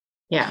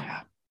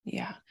 yeah.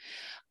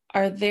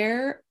 Are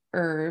there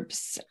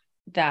herbs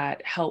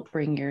that help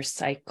bring your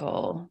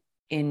cycle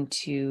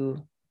into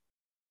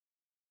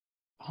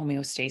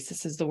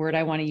homeostasis is the word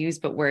I want to use,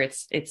 but where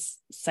it's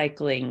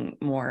cycling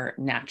more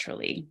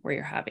naturally, where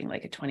you're having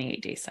like a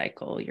 28-day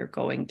cycle, you're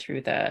going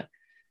through the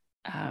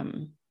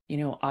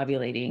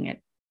ovulating at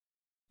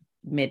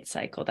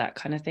mid-cycle, that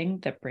kind of thing,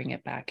 that bring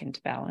it back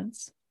into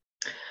balance?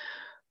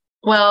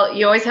 Well,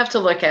 you always have to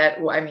look at,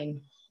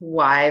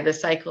 why the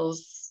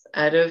cycle's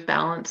out of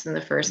balance in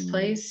the first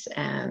place.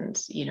 And,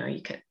 you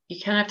kind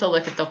of have to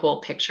look at the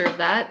whole picture of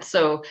that.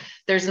 So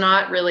there's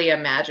not really a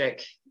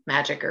magic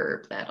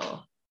herb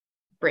that'll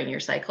bring your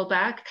cycle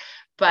back.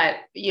 But,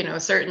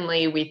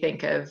 certainly we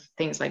think of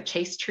things like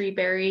chaste tree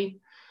berry,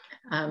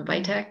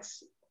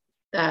 Vitex,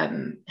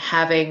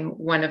 having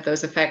one of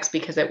those effects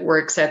because it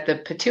works at the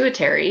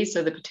pituitary.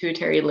 So the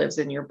pituitary lives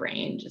in your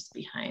brain just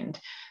behind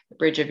the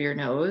bridge of your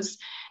nose.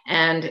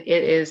 And it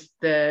is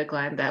the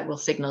gland that will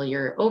signal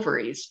your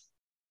ovaries,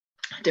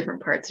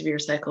 different parts of your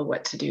cycle,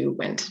 what to do,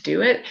 when to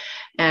do it.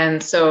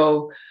 And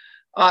so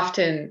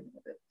often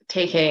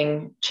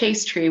taking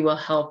chaste tree will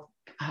help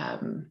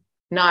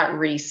not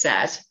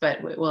reset,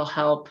 but it will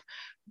help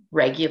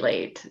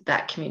regulate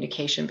that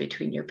communication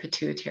between your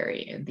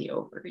pituitary and the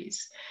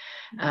ovaries.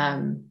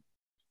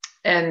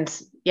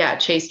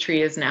 Chaste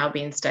tree is now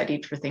being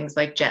studied for things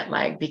like jet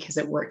lag because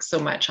it works so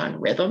much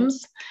on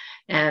rhythms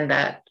and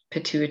that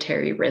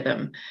pituitary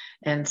rhythm.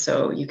 And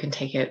so you can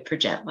take it for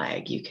jet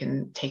lag, you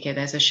can take it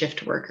as a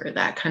shift worker,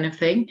 that kind of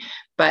thing.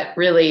 But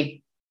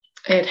really,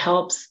 it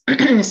helps, with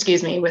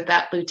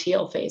that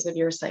luteal phase of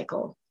your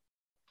cycle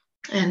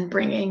and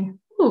bringing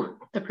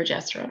the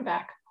progesterone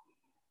back.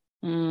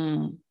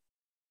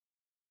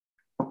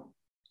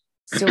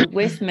 So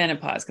with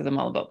menopause, because I'm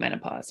all about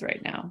menopause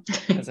right now,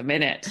 as a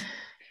minute,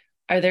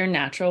 are there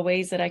natural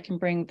ways that I can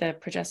bring the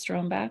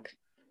progesterone back?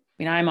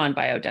 I'm on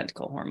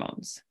bioidentical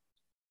hormones.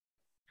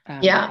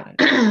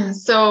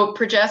 So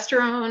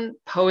progesterone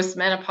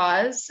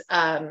post-menopause,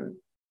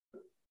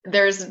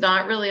 there's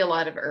not really a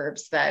lot of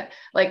herbs that,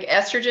 like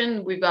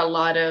estrogen, we've got a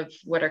lot of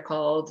what are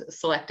called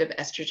selective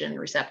estrogen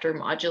receptor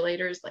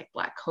modulators, like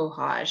black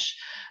cohosh,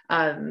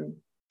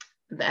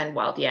 and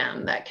wild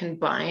yam, that can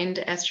bind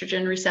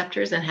estrogen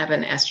receptors and have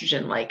an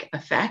estrogen-like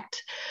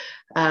effect.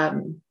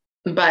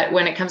 But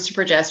when it comes to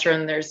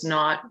progesterone, there's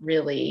not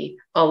really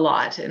a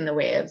lot in the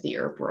way of the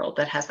herb world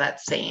that has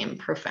that same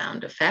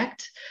profound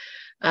effect.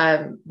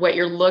 What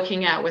you're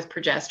looking at with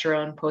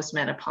progesterone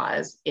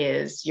post-menopause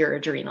is your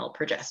adrenal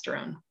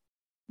progesterone.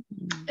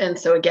 And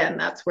so again,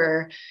 that's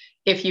where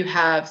if you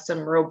have some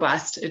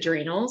robust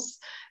adrenals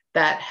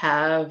that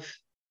have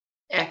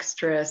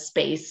extra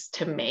space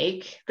to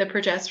make the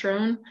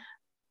progesterone,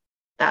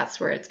 that's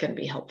where it's going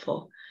to be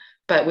helpful.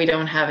 But we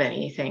don't have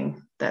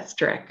anything that's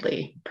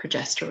directly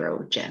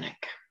progesterogenic.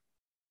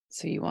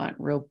 So you want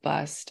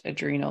robust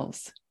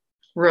adrenals.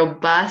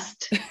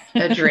 Robust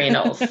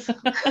adrenals.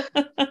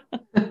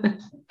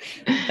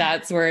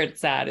 That's where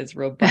it's at, is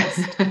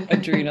robust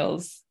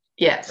adrenals.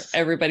 Yes.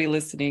 Everybody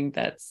listening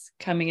that's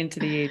coming into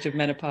the age of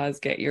menopause,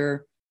 get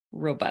your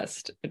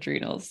robust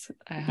adrenals.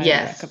 I highly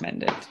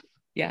recommend it.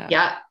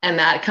 Yeah. And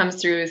that comes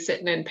through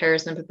sitting in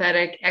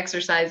parasympathetic,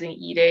 exercising,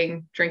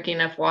 eating, drinking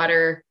enough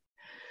water,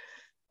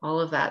 all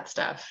of that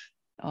stuff.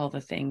 All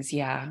the things.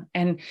 Yeah.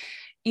 And,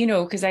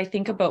 because I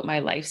think about my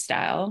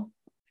lifestyle,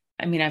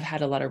 I've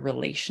had a lot of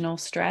relational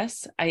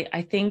stress.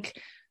 I think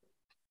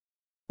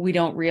we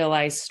don't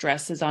realize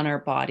stress is on our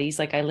bodies.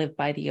 Like I live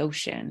by the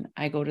ocean.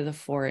 I go to the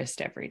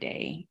forest every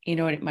day.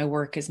 My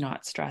work is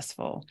not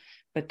stressful,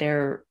 but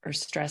there are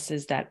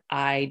stresses that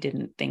I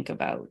didn't think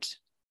about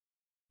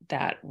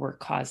that were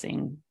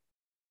causing,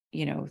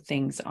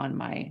 things on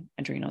my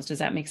adrenals. Does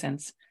that make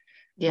sense?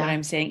 Yeah. What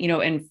I'm saying,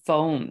 and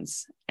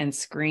phones and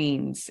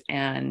screens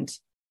and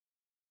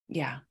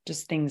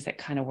just things that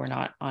kind of were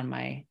not on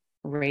my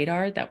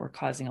radar that were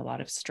causing a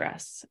lot of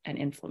stress and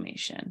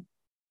inflammation.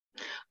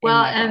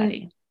 Well,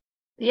 and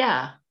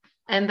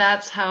and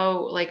that's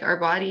how, like, our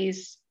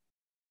bodies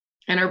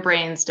and our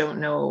brains don't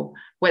know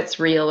what's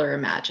real or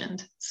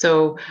imagined.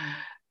 So,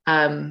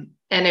 and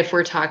if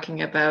we're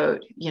talking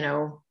about,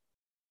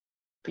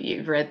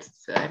 you've read,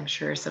 I'm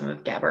sure, some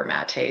of Gabor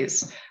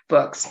Mate's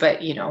books,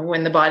 but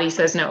when the body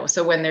says no.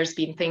 So when there's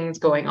been things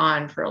going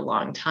on for a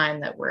long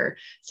time that we're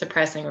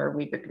suppressing, or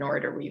we've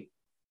ignored, or we've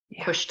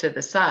pushed to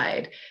the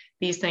side,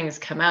 these things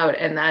come out.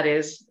 And that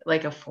is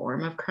like a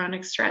form of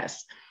chronic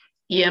stress.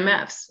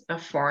 EMFs, a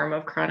form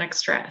of chronic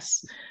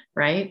stress,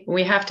 right?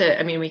 We have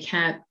to, we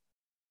can't,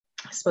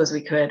 I suppose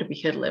we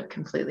could live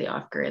completely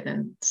off grid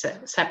and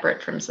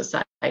separate from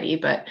society,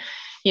 but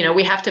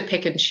we have to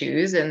pick and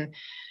choose, and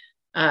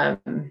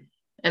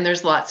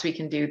there's lots we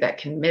can do that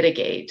can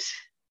mitigate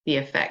the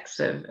effects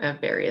of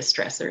various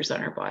stressors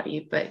on our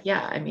body. But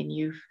yeah,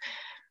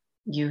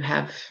 you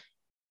have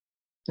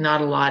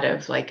not a lot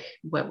of like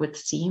what would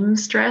seem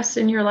stress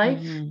in your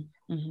life,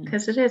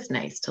 because it is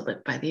nice to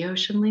live by the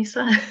ocean,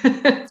 Lisa.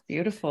 It's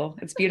beautiful.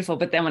 It's beautiful.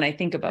 But then when I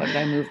think about it,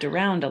 I moved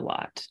around a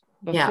lot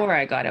before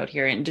I got out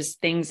here, and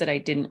just things that I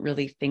didn't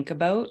really think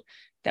about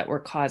that were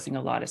causing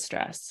a lot of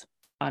stress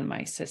on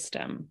my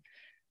system,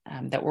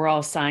 that were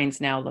all signs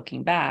now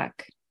looking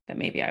back that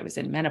maybe I was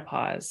in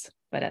menopause,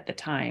 but at the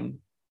time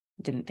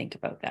didn't think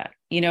about that,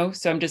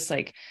 so I'm just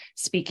like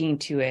speaking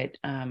to it,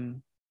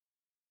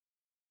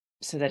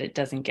 so that it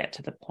doesn't get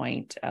to the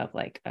point of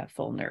like a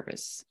full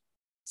nervous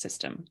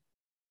system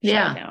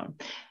shutdown.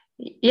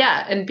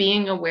 Yeah. And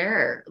being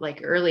aware, like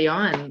early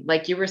on,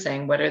 like you were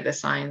saying, what are the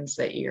signs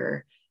that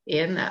you're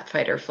in that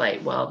fight or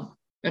flight? Well,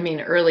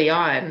 early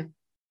on,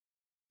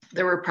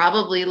 there were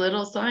probably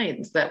little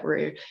signs that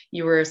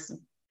you were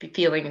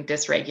feeling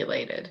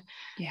dysregulated.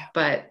 Yeah.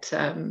 But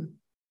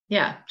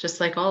just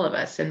like all of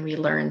us, and we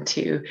learn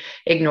to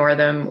ignore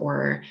them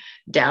or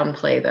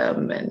downplay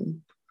them,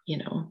 and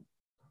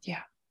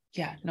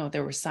no,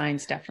 there were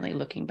signs definitely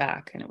looking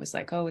back, and it was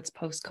like, oh, it's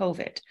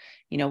post-COVID.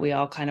 We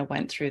all kind of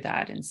went through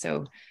that. And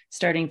so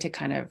starting to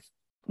kind of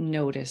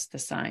notice the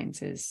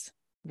signs is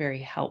very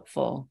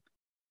helpful,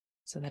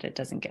 so that it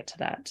doesn't get to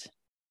that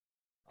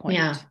point.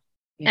 Yeah.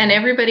 And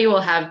everybody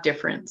will have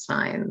different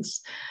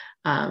signs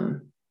that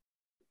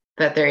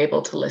they're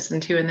able to listen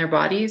to in their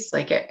bodies.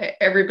 Like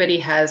everybody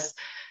has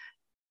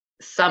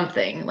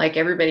something, like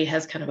everybody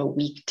has kind of a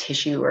weak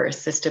tissue or a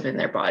system in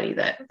their body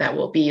that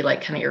will be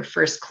like kind of your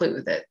first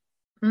clue that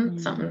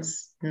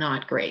something's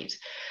not great.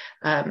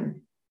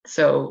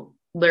 So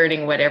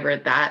learning whatever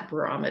that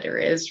barometer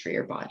is for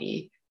your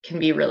body can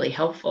be really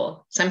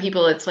helpful. Some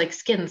people, it's like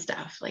skin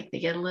stuff, like they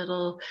get a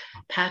little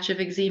patch of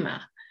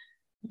eczema,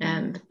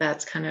 and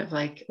that's kind of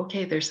like,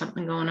 okay, there's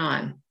something going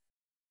on.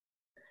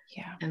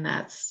 Yeah. And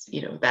that's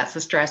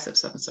a stress of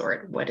some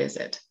sort. What is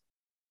it?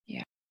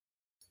 Yeah.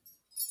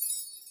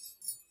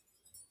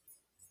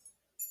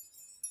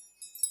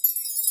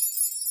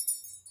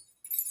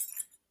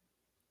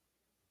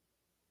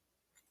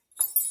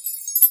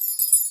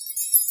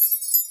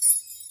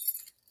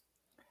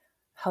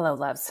 Hello,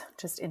 loves.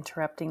 Just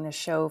interrupting the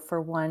show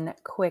for one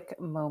quick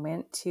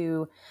moment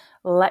to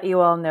let you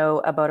all know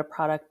about a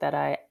product that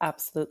I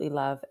absolutely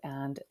love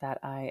and that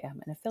I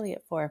am an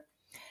affiliate for.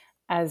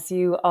 As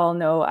you all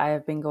know, I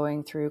have been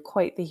going through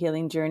quite the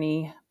healing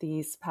journey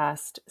these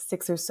past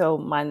 6 or so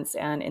months,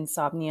 and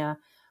insomnia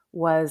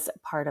was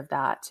part of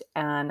that.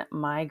 And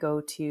my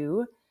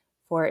go-to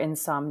for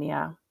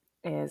insomnia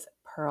is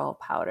Pearl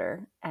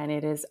Powder, and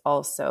it is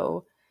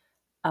also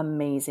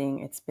amazing.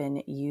 It's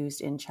been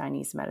used in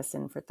Chinese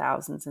medicine for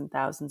thousands and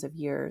thousands of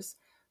years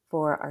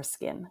for our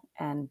skin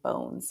and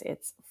bones.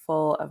 It's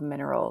full of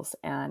minerals,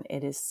 and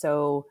it is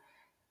so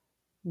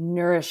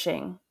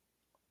nourishing.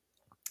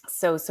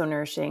 So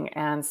nourishing.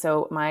 And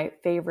so my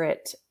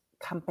favorite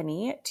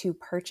company to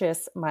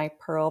purchase my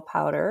Pearl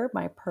Powder,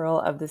 my Pearl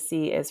of the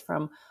Sea, is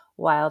from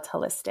Wild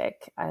Holistic.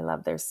 I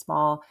love their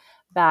small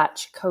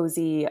batch,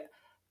 cozy,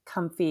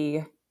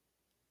 comfy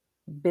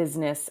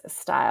business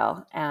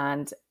style,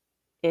 and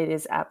it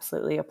is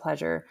absolutely a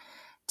pleasure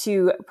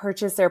to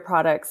purchase their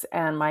products.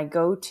 And my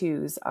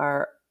go-tos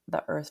are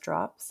the Earth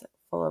Drops,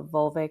 full of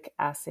fulvic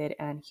acid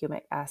and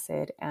humic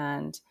acid,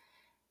 and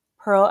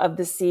Pearl of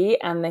the Sea,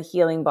 and the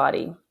Healing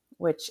Body,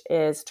 which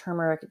is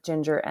turmeric,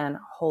 ginger, and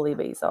holy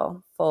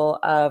basil, full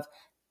of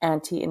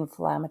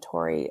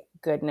anti-inflammatory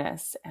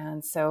goodness.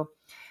 And so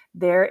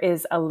there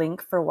is a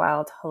link for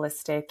Wild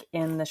Holistic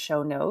in the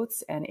show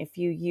notes. And if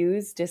you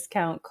use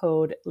discount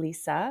code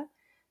Lisa,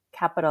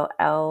 capital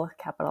L,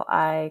 capital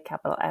I,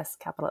 capital S,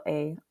 capital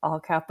A, all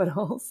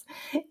capitals,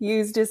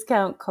 use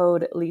discount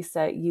code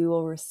Lisa, you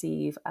will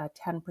receive a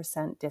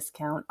 10%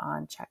 discount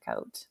on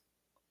checkout.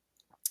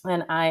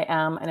 And I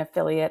am an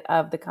affiliate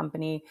of the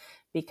company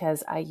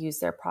because I use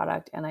their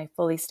product and I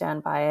fully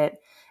stand by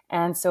it.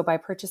 And so by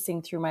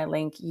purchasing through my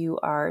link, you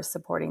are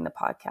supporting the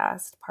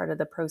podcast. Part of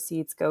the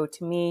proceeds go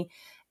to me,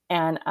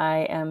 and I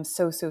am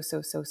so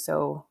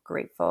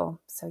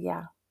grateful. So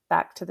yeah,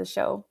 back to the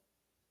show.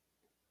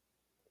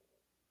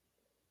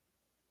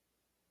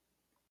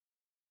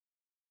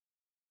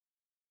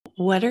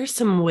 What are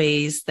some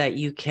ways that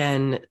you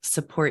can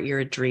support your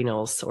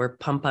adrenals or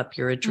pump up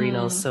your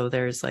adrenals so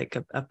there's like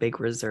a big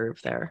reserve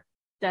there?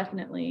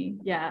 Definitely.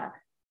 Yeah.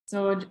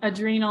 So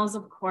adrenals,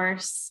 of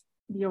course,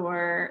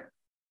 the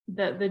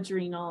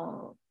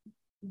adrenal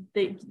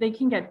they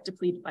can get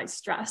depleted by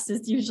stress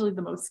is usually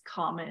the most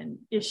common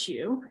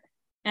issue.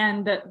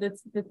 And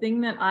the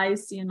thing that I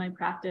see in my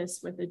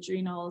practice with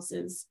adrenals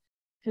is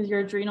because your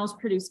adrenals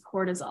produce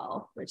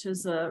cortisol, which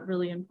is a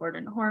really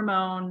important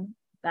hormone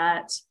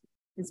that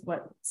is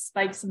what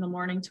spikes in the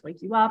morning to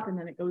wake you up, and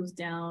then it goes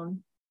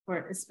down,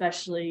 or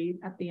especially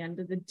at the end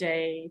of the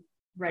day,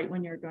 right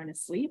when you're going to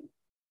sleep.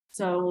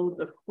 So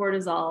the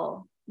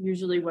cortisol,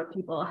 usually what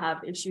people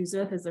have issues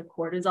with is a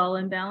cortisol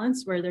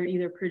imbalance, where they're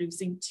either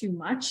producing too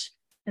much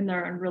and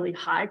they're in really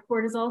high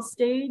cortisol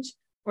stage,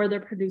 or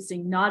they're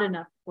producing not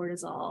enough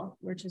cortisol,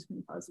 which is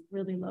going to cause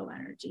really low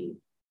energy.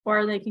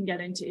 Or they can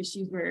get into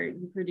issues where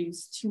you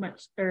produce too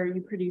much, or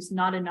you produce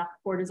not enough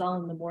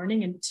cortisol in the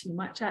morning and too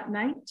much at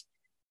night.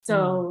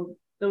 So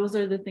those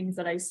are the things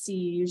that I see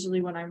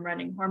usually when I'm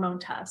running hormone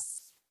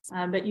tests.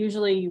 But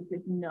usually you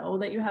could know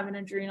that you have an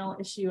adrenal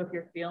issue if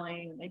you're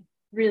feeling like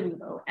really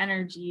low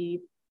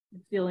energy,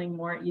 feeling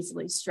more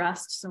easily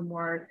stressed, so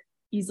more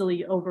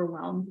easily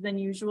overwhelmed than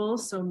usual.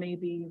 So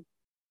maybe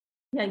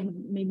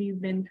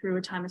you've been through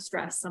a time of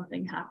stress,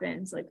 something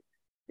happens like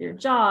your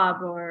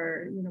job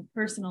or,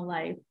 personal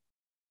life,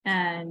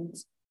 and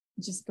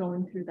just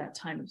going through that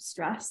time of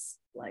stress,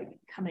 like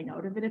coming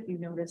out of it, if you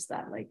notice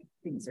that like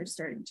things are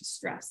starting to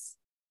stress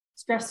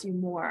you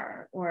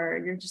more, or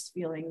you're just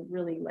feeling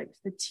really like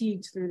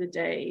fatigued through the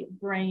day,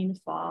 brain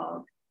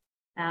fog,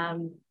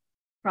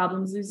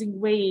 problems losing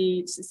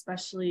weight,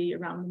 especially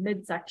around the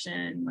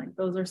midsection, like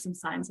those are some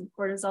signs of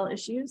cortisol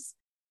issues.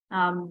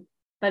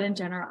 But in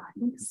general, I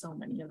think so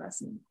many of us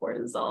need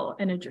cortisol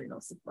and adrenal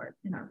support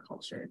in our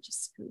culture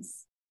just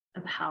because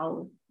of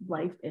how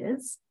life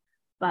is.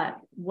 But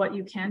what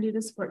you can do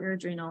to support your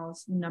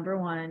adrenals, number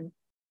one,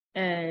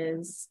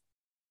 is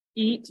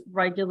eat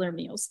regular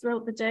meals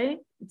throughout the day.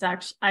 It's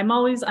actually,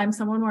 I'm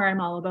someone where I'm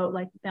all about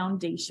like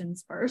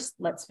foundations first.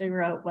 Let's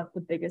figure out what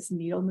the biggest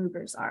needle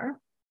movers are.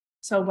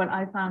 So what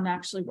I found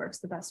actually works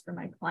the best for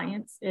my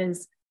clients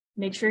is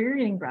make sure you're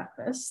eating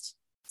breakfast.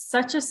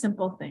 Such a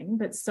simple thing,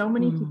 but so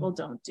many people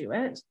don't do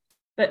it.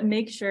 But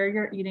make sure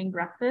you're eating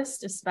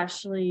breakfast,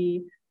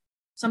 especially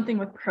something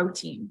with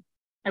protein.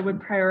 I would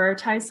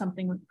prioritize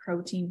something with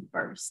protein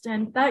first.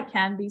 And that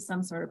can be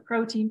some sort of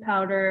protein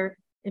powder,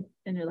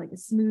 like a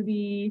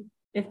smoothie,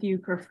 if you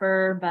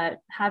prefer, but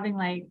having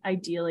like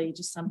ideally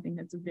just something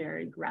that's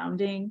very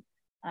grounding,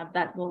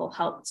 that will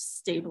help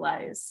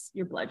stabilize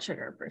your blood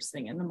sugar first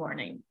thing in the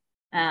morning.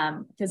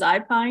 Because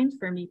I find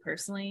for me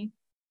personally,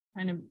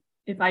 kind of,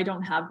 if I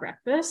don't have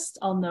breakfast,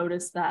 I'll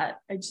notice that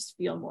I just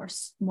feel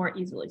more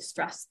easily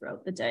stressed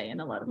throughout the day.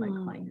 And a lot of my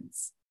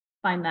clients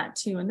find that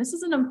too. And this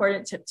is an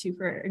important tip too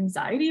for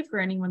anxiety, for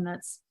anyone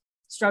that's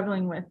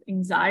struggling with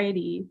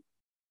anxiety.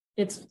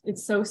 It's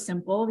so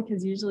simple,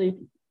 because usually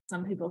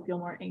some people feel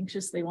more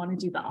anxious, they want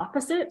to do the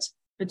opposite,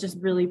 but just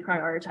really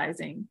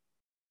prioritizing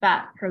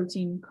fat,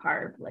 protein,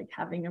 carb, like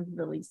having a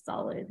really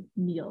solid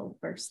meal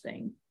first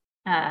thing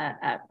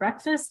at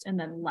breakfast and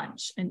then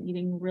lunch, and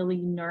eating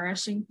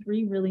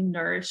three really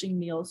nourishing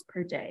meals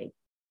per day,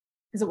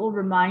 because it will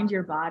remind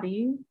your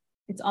body.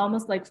 It's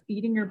almost like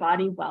feeding your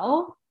body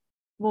well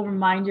will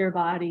remind your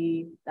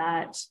body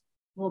that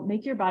will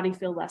make your body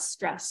feel less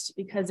stressed,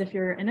 because if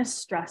you're in a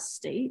stress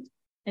state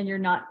and you're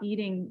not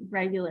eating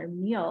regular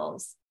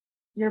meals,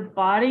 your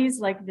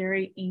body's like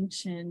very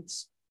ancient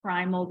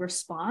primal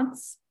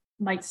response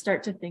might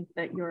start to think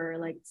that you're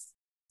like,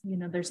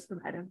 there's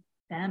threat of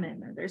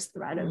famine, or there's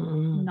threat of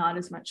not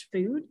as much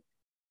food,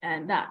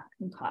 and that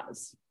can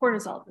cause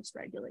cortisol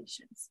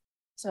dysregulations.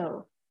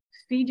 So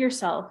feed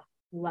yourself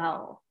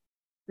well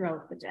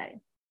throughout the day.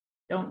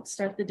 Don't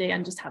start the day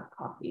and just have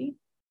coffee.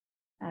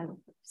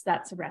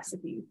 That's a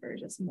recipe for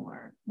just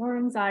more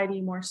anxiety,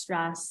 more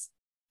stress.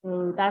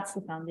 So that's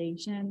the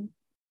foundation.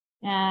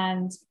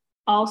 And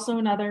also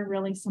another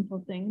really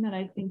simple thing that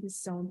I think is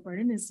so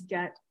important is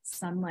get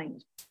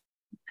sunlight,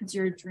 because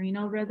your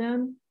adrenal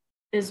rhythm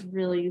is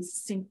really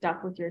synced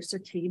up with your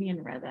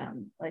circadian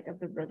rhythm, like of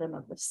the rhythm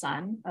of the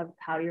sun, of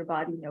how your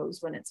body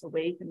knows when it's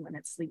awake and when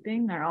it's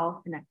sleeping. They're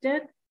all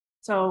connected.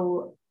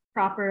 So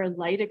proper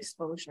light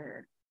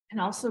exposure can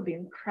also be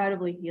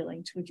incredibly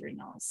healing to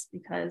adrenals,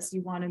 because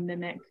you want to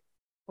mimic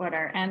what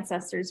our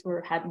ancestors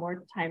had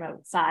more time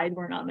outside,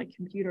 weren't on the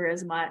computer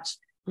as much.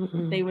 Have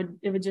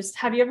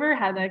you ever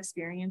had that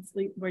experience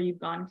where you've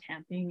gone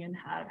camping and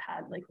have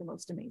had like the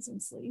most amazing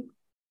sleep?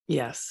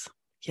 Yes.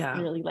 Yeah.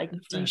 Really like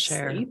deep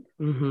sleep.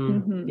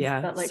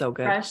 Yeah. But like so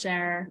good. fresh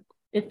air,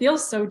 it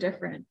feels so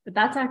different, but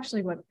that's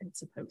actually what it's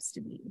supposed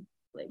to be.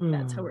 Like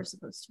that's how we're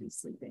supposed to be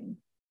sleeping.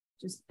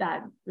 Just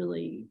that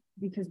really,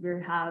 because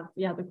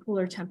the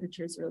cooler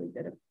temperature is really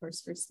good, of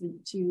course, for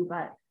sleep too,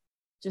 but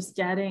just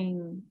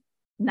getting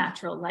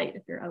natural light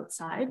if you're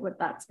outside, what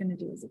that's going to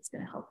do is it's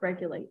going to help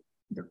regulate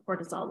your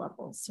cortisol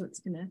levels. So it's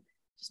going to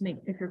just make,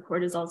 if your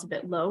cortisol is a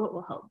bit low, it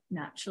will help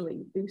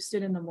naturally boost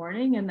it in the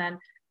morning. And then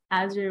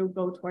as you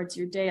go towards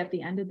your day, at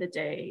the end of the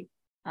day,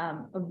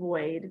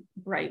 avoid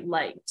bright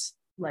light,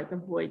 like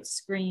avoid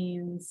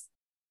screens.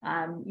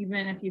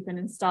 Even if you can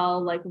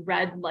install like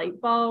red light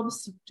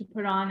bulbs to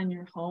put on in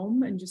your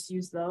home and just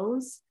use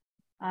those,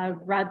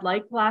 red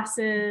light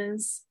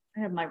glasses.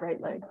 I have my right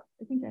leg.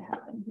 I think I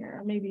have them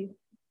here. Maybe,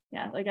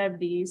 yeah, like I have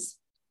these.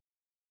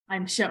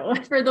 I'm sure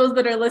for those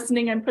that are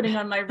listening, I'm putting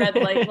on my red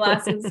light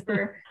glasses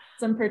for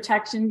some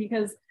protection,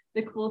 because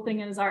the cool thing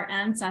is our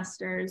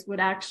ancestors would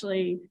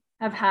actually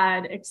have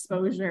had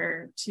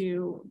exposure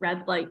to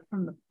red light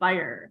from the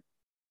fire,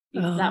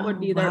 because that would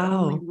be their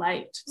only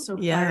light. So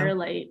fire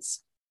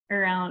lights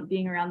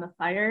being around the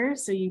fire.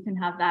 So you can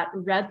have that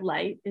red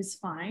light is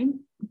fine.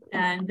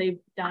 And they've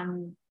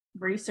done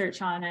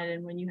research on it.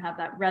 And when you have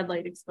that red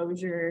light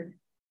exposure,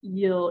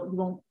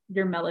 you'll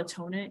get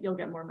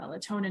more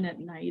melatonin at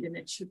night, and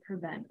it should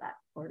prevent that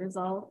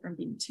cortisol from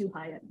being too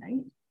high at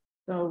night.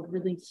 So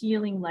really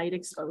healing light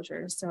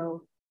exposure.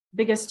 So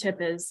biggest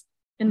tip is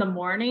in the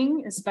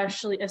morning,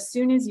 especially as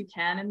soon as you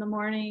can in the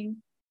morning,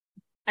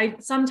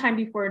 sometime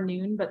before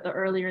noon, but the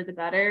earlier the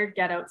better,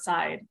 get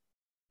outside.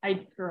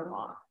 I'd for a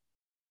walk,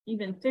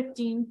 even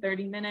 15,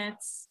 30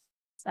 minutes.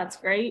 That's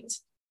great.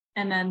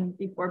 And then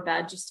before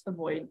bed, just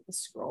avoid the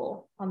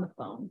scroll on the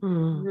phone.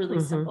 Really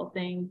simple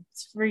thing.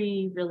 It's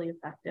free, really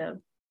effective.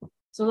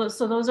 So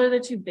those are the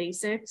two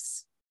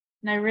basics.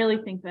 And I really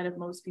think that if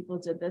most people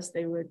did this,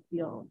 they would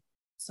feel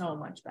so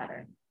much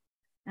better.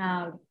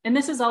 And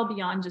this is all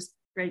beyond just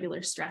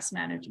regular stress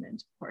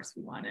management. Of course,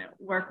 we want to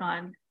work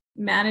on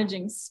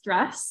managing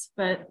stress,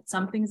 but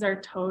sometimes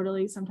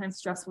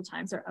stressful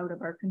times are out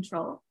of our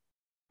control.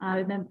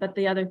 But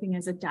the other thing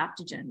is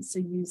adaptogens. So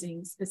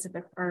using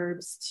specific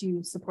herbs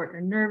to support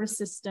your nervous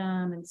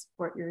system and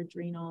support your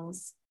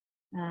adrenals.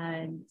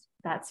 And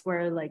that's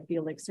where like the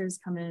elixirs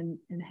come in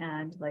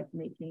hand, like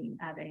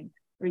adding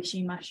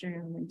reishi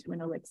mushroom into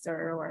an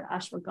elixir, or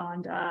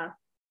ashwagandha,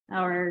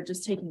 or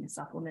just taking a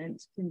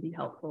supplement can be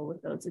helpful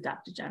with those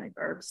adaptogenic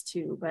herbs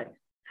too. But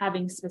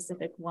having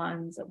specific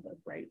ones at the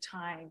right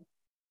time.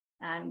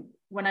 And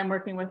when I'm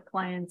working with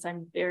clients,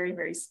 I'm very,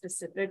 very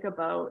specific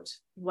about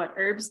what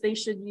herbs they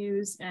should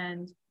use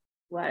and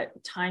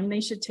what time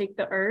they should take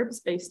the herbs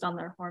based on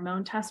their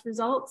hormone test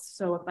results.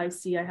 So if I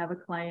have a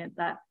client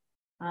that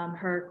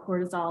her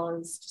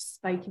cortisol is just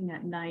spiking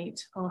at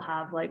night, I'll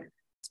have like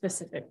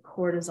specific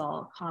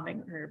cortisol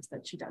calming herbs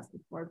that she does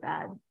before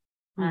bed.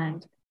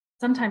 And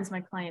sometimes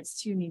my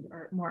clients too need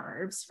more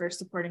herbs for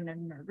supporting their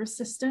nervous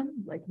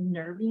system, like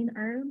nervine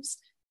herbs.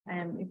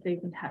 And if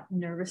they've been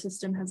nervous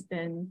system has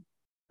been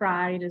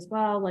fried as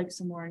well, like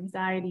some more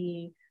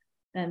anxiety,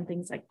 then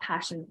things like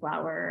passion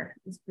flower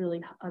is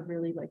really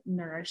like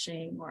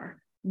nourishing,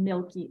 or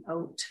milky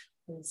oat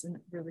is a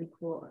really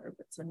cool herb.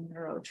 It's a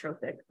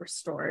neurotropic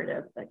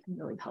restorative that can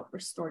really help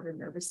restore the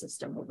nervous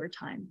system over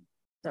time.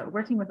 So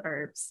working with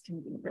herbs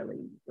can be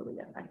really, really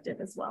effective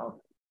as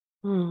well.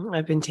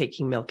 I've been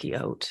taking milky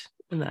oat,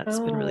 and that's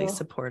been really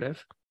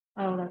supportive.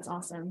 Oh, that's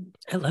awesome.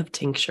 I love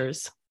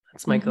tinctures.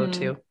 That's my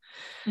go-to.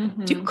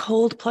 Do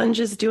cold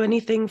plunges do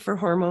anything for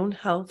hormone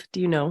health?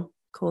 Do you know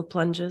cold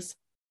plunges?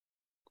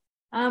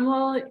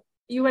 Well,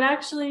 you would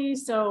actually,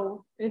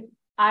 so if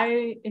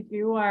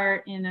you are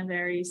in a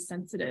very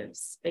sensitive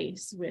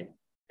space with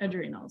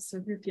adrenals, so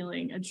if you're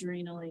feeling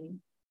adrenally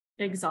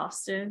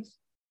exhausted,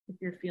 if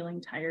you're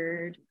feeling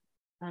tired,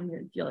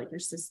 you feel like your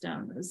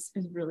system is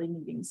really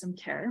needing some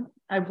care,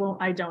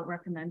 I don't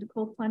recommend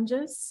cold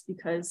plunges,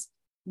 because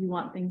you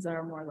want things that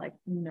are more like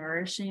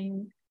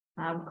nourishing.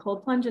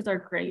 Cold plunges are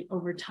great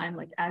over time,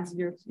 like as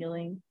you're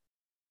feeling,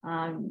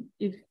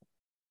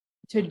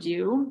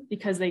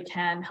 because they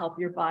can help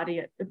your body.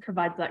 It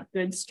provides that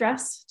good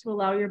stress to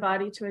allow your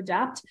body to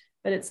adapt,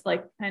 but it's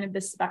like kind of the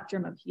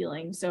spectrum of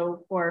healing.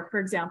 So for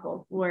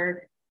example,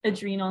 for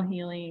adrenal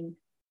healing,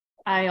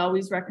 I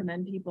always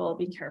recommend people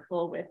be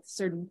careful with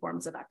certain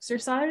forms of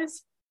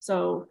exercise.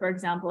 So for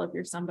example, if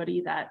you're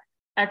somebody that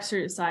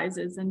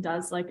exercises and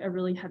does like a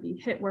really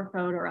heavy HIIT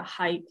workout or a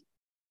hike,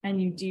 and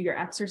you do your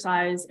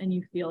exercise and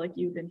you feel like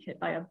you've been hit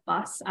by a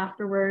bus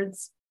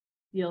afterwards,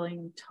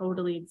 feeling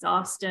totally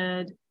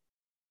exhausted,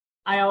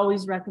 I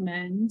always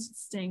recommend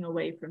staying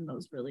away from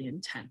those really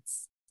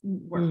intense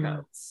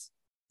workouts.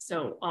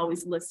 So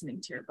always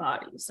listening to your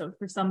body. So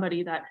for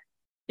somebody that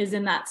is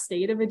in that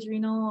state of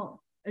adrenal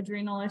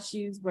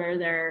issues where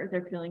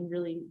they're feeling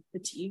really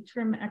fatigued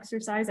from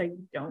exercise, I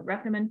don't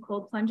recommend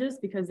cold plunges,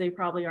 because they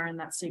probably are in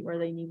that state where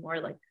they need more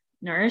like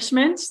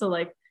nourishment. So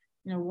like,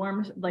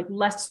 warm, like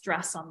less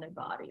stress on their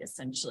body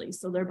essentially,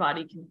 so their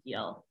body can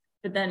heal.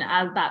 But then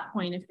at that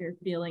point, if you're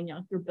feeling,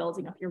 if you're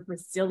building up your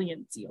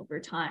resiliency over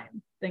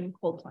time, then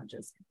cold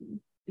plunges can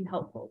be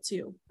helpful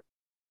too.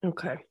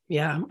 Okay.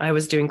 Yeah. I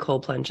was doing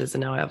cold plunges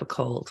and now I have a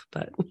cold,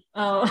 but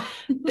Oh,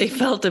 they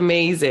felt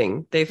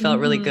amazing. They felt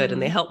really good,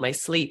 and they helped my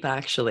sleep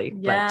actually.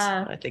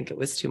 Yeah. But I think it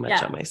was too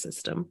much on my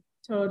system.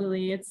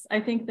 Totally. I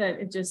think that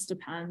it just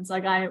depends.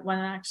 Like one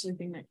actually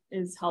thing that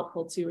is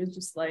helpful too is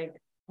just like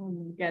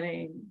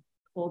getting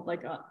cold,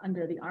 like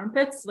under the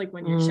armpits, like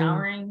when you're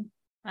showering,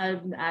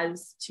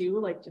 as too,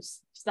 like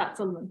just that's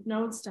a lymph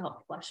nodes to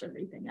help flush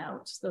everything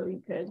out. So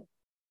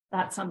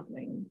that's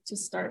something to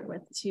start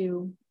with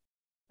too.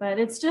 But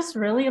it's just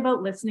really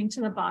about listening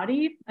to the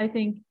body. I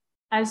think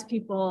as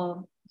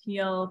people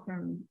heal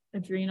from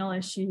adrenal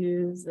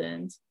issues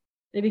and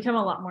they become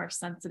a lot more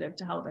sensitive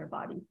to how their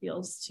body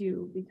feels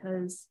too,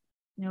 because,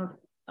 you know,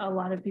 a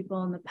lot of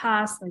people in the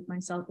past, like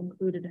myself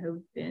included, have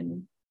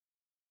been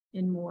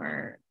in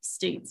more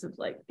states of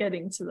like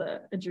getting to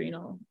the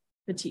adrenal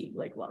fatigue,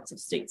 like lots of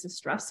states of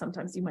stress.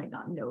 Sometimes you might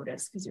not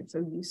notice because you're so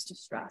used to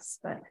stress,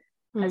 but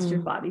as your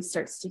body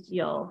starts to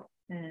heal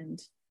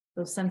and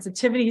those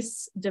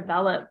sensitivities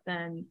develop,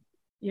 then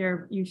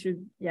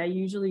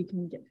usually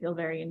can feel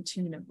very in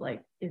tune of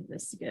like, is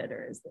this good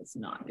or is this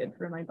not good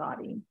for my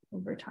body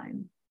over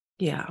time?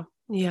 Yeah.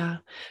 Yeah.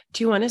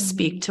 Do you want to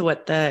speak to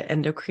what the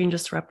endocrine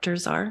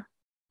disruptors are?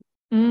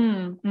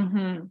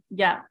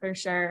 Yeah, for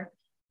sure.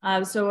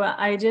 So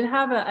I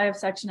have a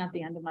section at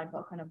the end of my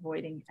book on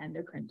avoiding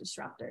endocrine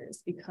disruptors,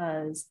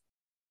 because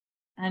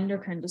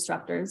endocrine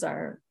disruptors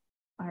are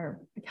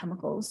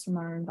chemicals from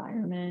our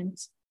environment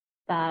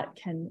that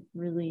can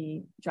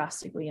really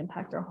drastically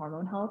impact our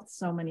hormone health.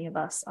 So many of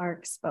us are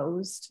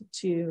exposed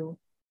to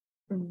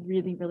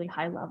really, really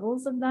high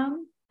levels of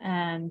them,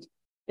 and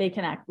they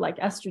can act like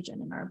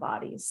estrogen in our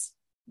bodies,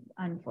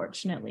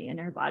 unfortunately, and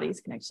our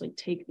bodies can actually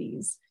take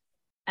these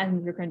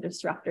endocrine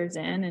disruptors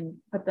in and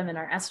put them in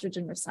our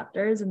estrogen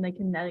receptors, and they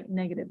can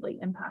negatively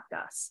impact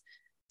us.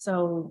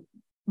 So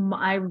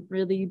I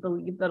really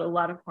believe that a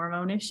lot of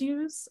hormone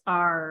issues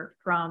are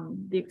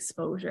from the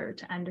exposure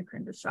to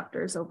endocrine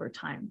disruptors over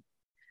time.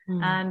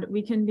 And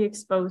we can be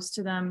exposed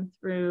to them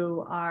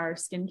through our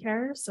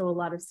skincare. So a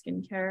lot of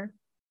skincare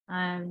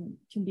can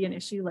be an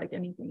issue, like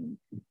anything.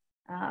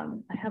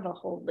 I have a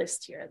whole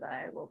list here that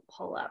I will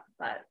pull up,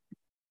 but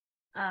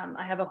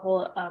I have a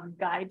whole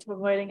guide to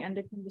avoiding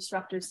endocrine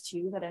disruptors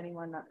too, that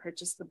anyone that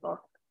purchased the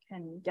book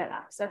can get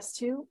access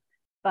to.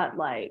 But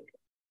like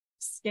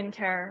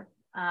skincare,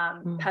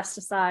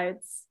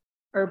 pesticides,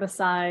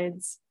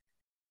 herbicides,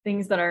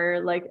 things that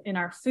are like in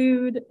our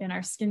food, in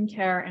our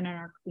skincare, and in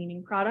our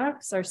cleaning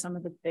products are some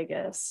of the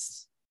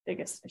biggest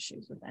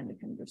issues with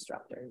endocrine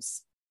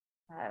disruptors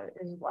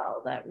as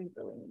well, that we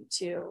really need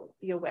to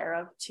be aware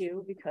of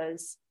too,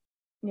 because,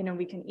 you know,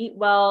 we can eat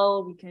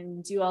well, we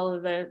can do all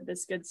of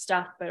this good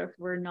stuff, but if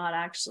we're not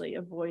actually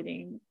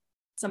avoiding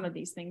some of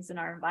these things in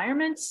our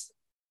environment,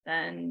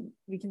 then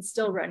we can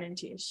still run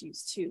into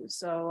issues too.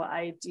 So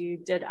I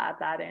did add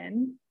that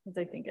in, because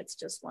I think it's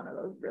just one of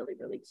those really,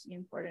 really key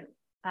important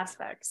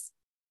aspects.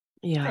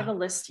 Yeah. I have a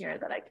list here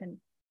that I can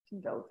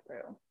go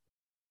through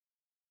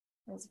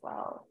as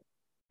well.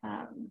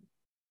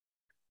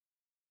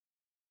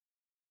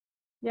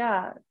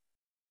 Yeah.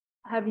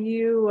 Have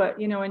you,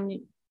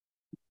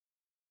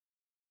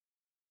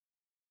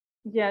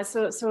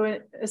 so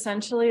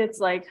essentially it's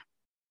like,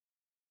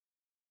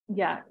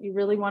 you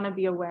really want to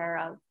be aware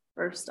of,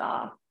 first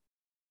off,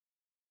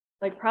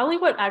 like probably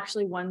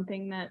one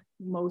thing that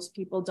most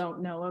people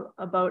don't know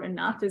about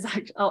enough is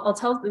actually, I'll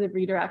tell the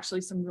reader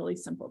actually some really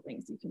simple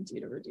things you can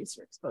do to reduce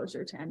your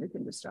exposure to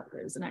endocrine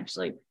disruptors. And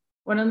actually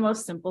one of the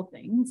most simple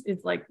things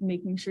is like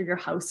making sure your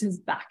house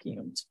is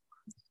vacuumed.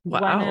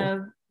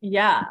 Wow.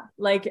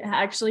 Like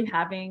actually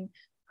having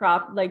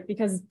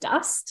because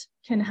dust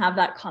can have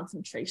that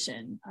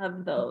concentration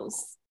of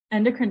those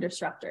endocrine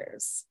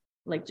disruptors,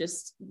 like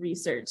just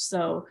research.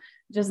 So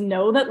just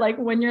know that like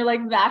when you're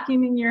like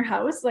vacuuming your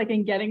house, like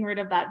and getting rid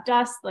of that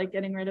dust, like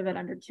getting rid of it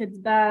under kids'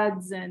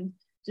 beds and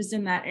just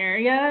in that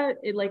area,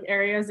 like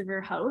areas of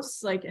your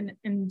house, like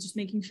and just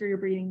making sure you're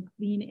breathing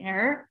clean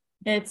air.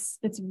 It's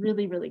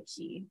really, really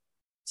key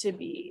to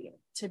be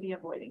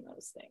avoiding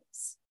those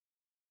things.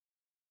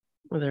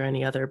 Were there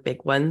any other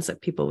big ones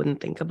that people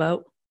wouldn't think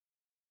about?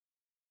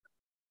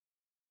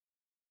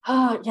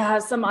 Oh yeah,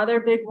 some other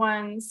big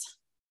ones,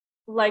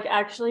 like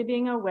actually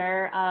being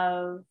aware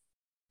of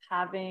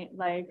having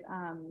like,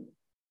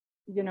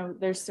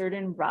 there's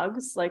certain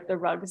rugs, like the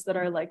rugs that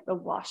are like the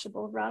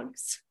washable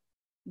rugs.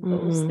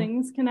 Those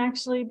things can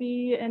actually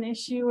be an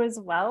issue as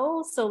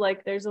well. So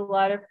like there's a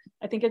lot of,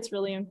 I think it's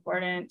really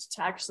important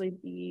to actually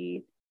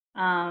be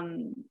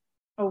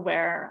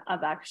aware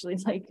of actually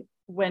like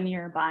when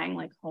you're buying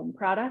like home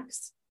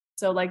products.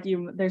 So like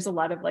there's a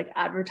lot of like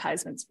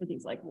advertisements for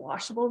these like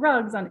washable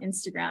rugs on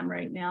Instagram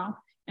right now.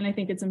 And I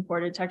think it's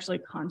important to actually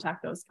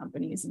contact those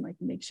companies and like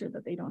make sure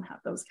that they don't have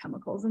those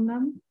chemicals in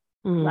them.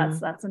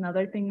 That's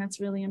another thing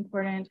that's really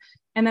important.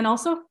 And then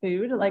also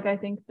food. Like I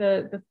think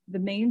the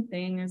main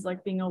thing is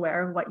like being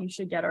aware of what you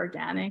should get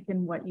organic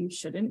and what you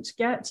shouldn't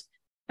get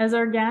as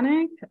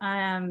organic.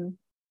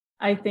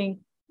 I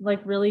think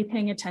like really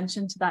paying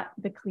attention to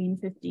the clean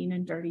 15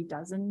 and dirty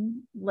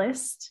dozen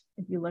list.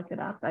 If you look it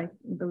up, I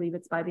believe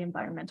it's by the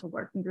Environmental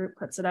Working Group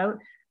puts it out,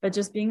 but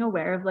just being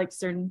aware of like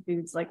certain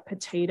foods like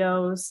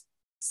potatoes,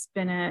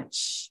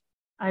 spinach,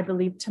 I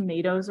believe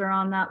tomatoes are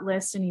on that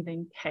list, and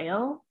even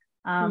kale.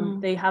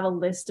 They have a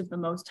list of the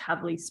most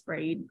heavily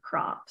sprayed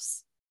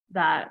crops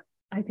that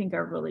I think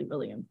are really,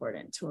 really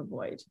important to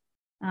avoid.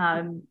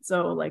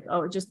 So like,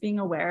 just being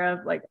aware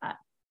of like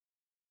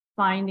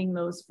finding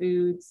those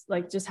foods,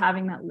 like just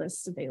having that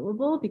list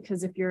available,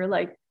 because if you're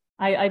like,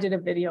 I did a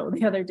video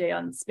the other day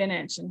on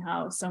spinach and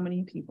how so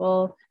many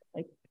people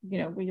like,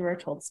 we were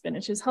told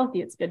spinach is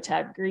healthy, it's good to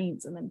add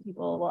greens, and then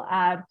people will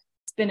add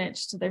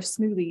spinach to their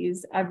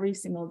smoothies every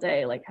single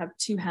day, like have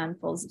 2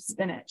 handfuls of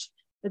spinach.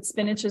 But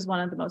spinach is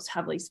one of the most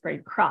heavily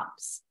sprayed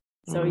crops.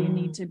 So you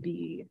need to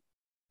be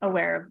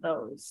aware of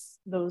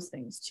those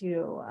things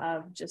too,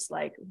 of just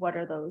like, what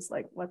are those,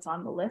 like what's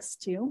on the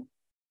list too.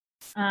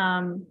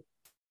 And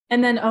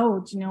then,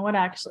 do you know what,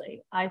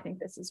 actually, I think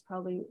this is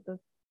probably the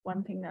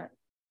one thing that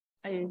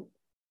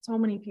so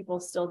many people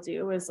still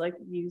do is like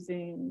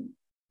using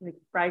like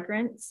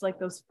fragrance, like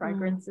those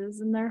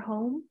fragrances in their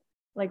home,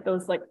 like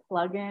those like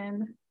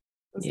plug-in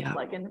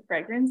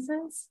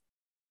fragrances.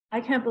 I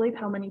can't believe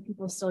how many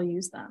people still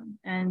use them.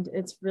 And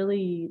it's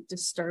really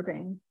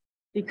disturbing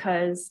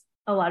because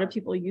a lot of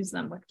people use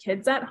them with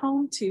kids at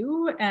home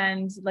too.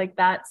 And like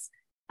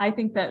I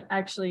think that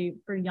actually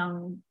for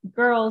young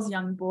girls,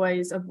 young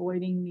boys,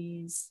 avoiding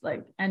these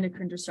like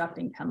endocrine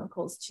disrupting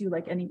chemicals too,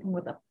 like anything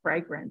with a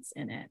fragrance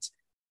in it,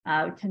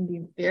 can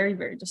be very,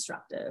 very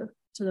disruptive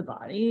to the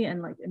body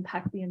and like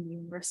impact the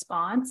immune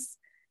response.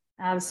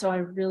 So I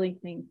really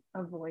think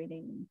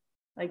avoiding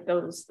like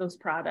those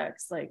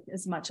products like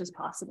as much as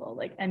possible,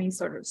 like any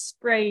sort of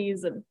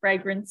sprays and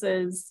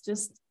fragrances,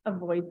 just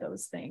avoid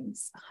those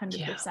things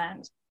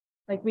 100%.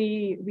 Like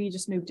we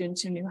just moved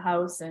into a new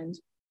house, and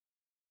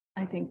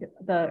I think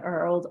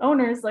our old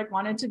owners like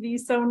wanted to be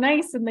so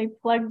nice, and they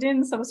plugged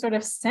in some sort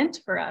of scent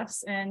for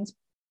us. And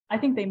I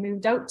think they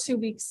moved out 2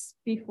 weeks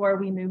before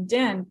we moved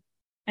in,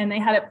 and they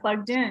had it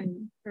plugged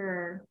in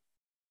for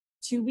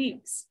 2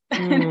 weeks.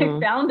 And I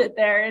found it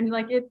there, and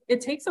like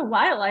it takes a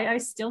while.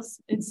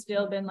 It's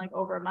still been like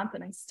over a month,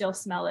 and I still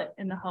smell it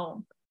in the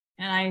home.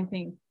 And I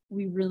think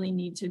we really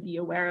need to be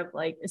aware of,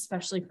 like,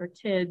 especially for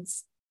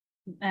kids,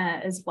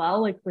 as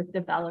well, like with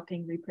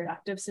developing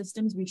reproductive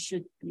systems, we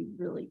should be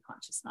really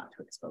conscious not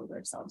to expose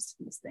ourselves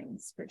to these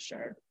things for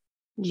sure.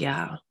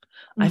 Yeah.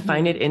 I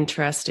find it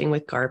interesting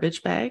with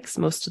garbage bags.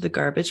 Most of the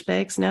garbage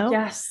bags now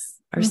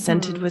are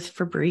scented with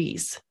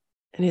Febreze,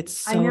 and it's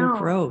so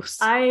gross.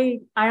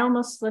 I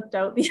almost slipped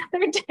out the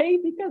other day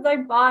because I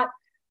bought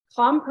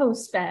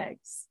compost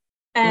bags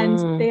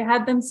and they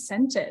had them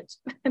scented.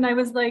 And I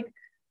was like,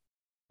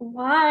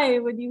 why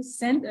would you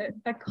scent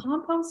a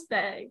compost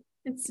bag?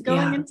 It's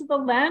going into the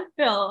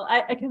landfill.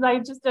 Because I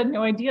just had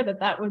no idea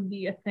that would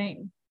be a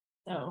thing.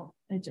 So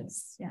it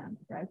just,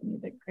 drives me a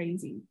bit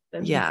crazy.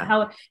 There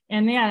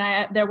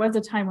was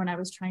a time when I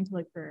was trying to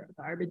look for a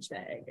garbage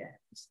bag, and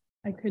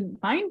I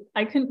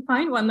couldn't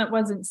find one that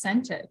wasn't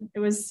scented. It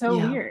was so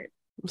weird.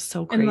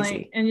 So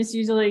crazy. And it's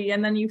usually,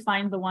 and then you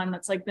find the one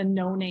that's like the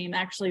no name,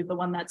 actually the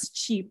one that's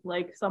cheap,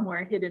 like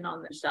somewhere hidden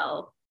on the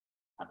shelf.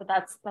 But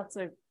that's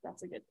a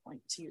good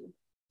point too.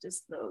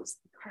 Just those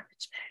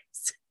garbage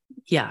bags.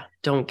 Yeah,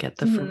 don't get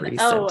the Febreze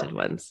scented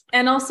ones.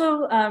 And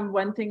also,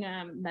 one thing,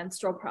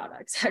 menstrual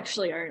products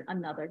actually are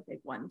another big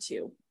one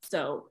too.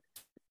 So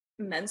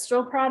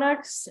menstrual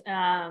products,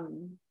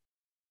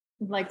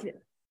 like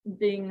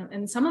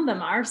and some of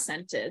them are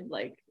scented,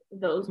 like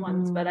those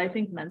ones, but I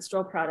think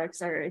menstrual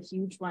products are a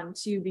huge one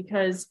too,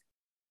 because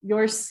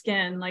your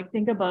skin, like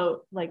think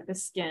about like the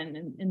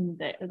skin in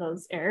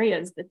those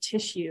areas, the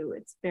tissue,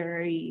 it's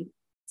very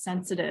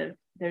sensitive.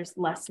 There's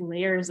less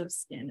layers of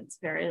skin. It's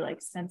very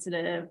like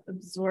sensitive,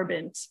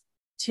 absorbent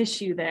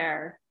tissue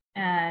there.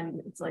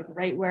 And it's like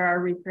right where our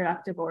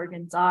reproductive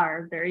organs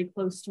are, very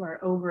close to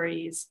our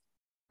ovaries.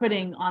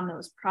 Putting on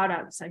those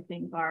products, I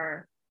think,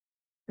 are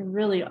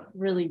really,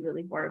 really,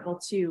 really horrible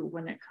too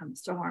when it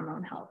comes to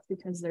hormone health,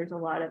 because there's a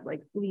lot of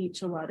like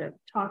bleach, a lot of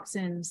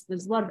toxins.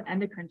 There's a lot of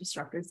endocrine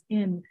disruptors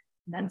in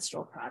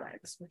menstrual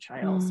products, which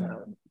I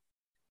also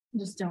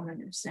just don't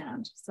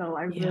understand. So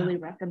I really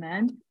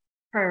recommend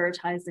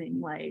prioritizing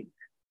like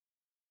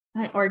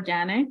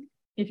organic,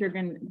 if you're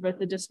going with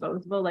the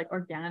disposable, like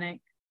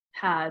organic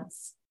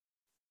pads,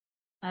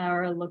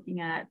 or looking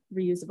at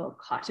reusable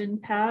cotton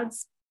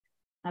pads.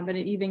 But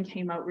it even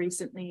came out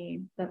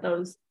recently that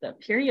the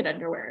period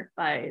underwear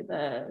by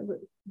the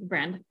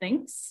brand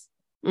Thinx,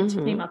 it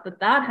came out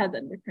that has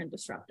endocrine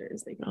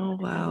disruptors. They have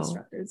endocrine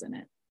disruptors in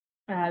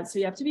it. So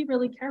you have to be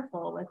really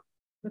careful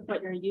with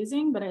what you're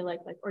using. But I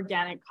like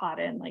organic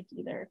cotton, like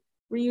either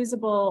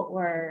reusable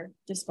or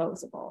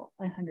disposable.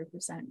 I 100%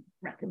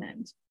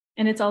 recommend.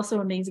 And it's also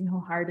amazing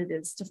how hard it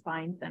is to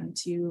find them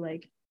too.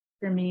 Like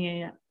for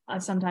me,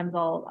 sometimes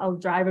I'll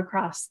drive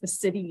across the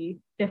city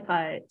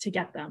to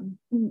get them,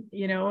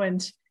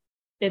 and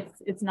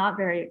it's not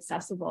very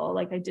accessible.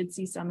 Like I did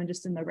see some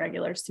just in the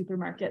regular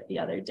supermarket the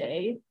other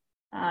day,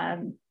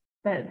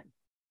 but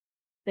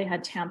they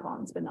had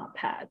tampons but not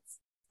pads.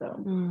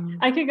 So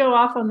I could go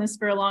off on this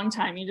for a long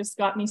time. You just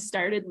got me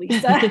started,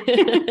 Lisa.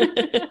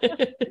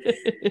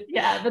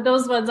 But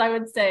those ones I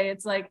would say,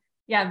 it's like,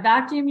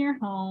 vacuum your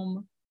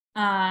home.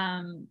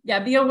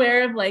 Be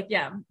aware of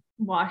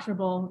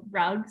washable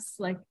rugs,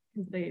 like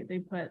because they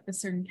put the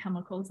certain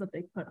chemicals that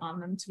they put on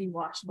them to be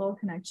washable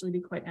can actually be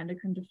quite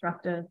endocrine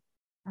disruptive.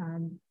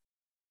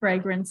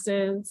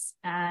 Fragrances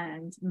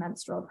and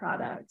menstrual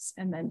products,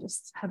 and then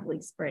just heavily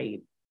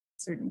sprayed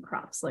certain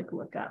crops, like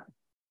look up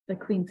the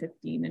Clean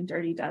 15 and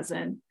Dirty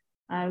Dozen.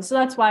 So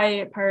that's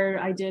why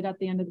I did at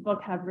the end of the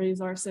book have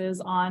resources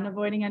on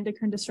avoiding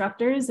endocrine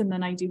disruptors. And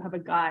then I do have a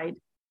guide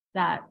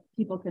that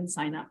people can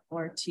sign up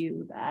for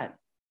too,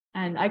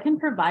 and I can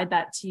provide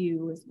that to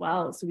you as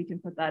well. So we can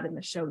put that in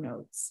the show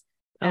notes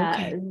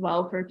as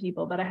well for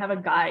people. But I have a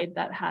guide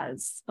that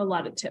has a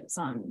lot of tips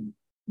on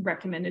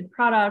recommended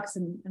products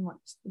and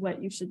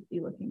what you should be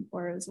looking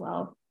for as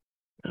well.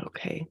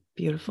 Okay,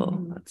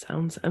 beautiful. That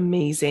sounds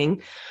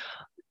amazing.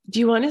 Do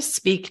you want to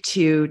speak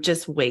to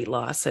just weight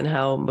loss and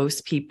how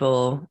most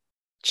people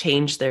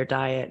change their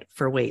diet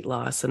for weight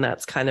loss? And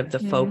that's kind of the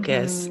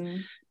focus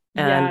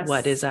and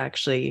what is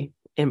actually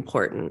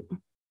important.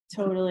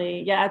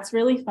 Totally. Yeah, it's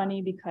really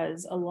funny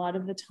because a lot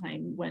of the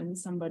time when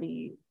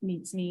somebody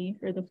meets me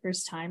for the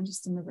first time,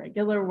 just in the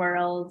regular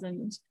world,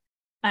 and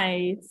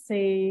I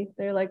say,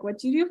 they're like, what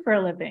do you do for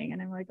a living?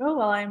 And I'm like, oh,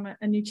 well, I'm a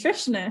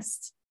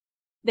nutritionist.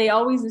 They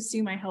always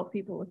assume I help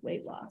people with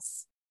weight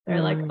loss.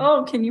 They're like,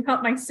 oh, can you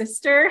help my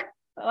sister?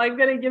 I'm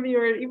going to give you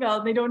her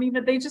email.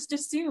 They just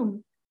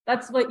assume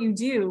that's what you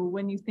do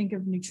when you think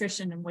of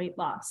nutrition and weight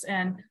loss.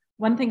 And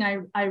one thing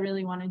I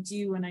really want to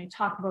do, and I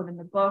talk about in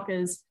the book,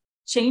 is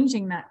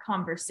changing that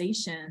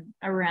conversation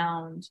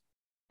around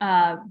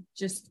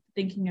just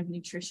thinking of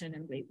nutrition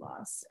and weight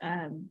loss,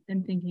 and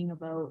thinking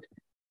about,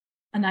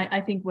 and I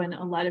think when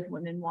a lot of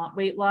women want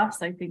weight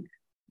loss, I think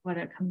what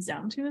it comes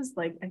down to is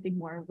I think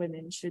more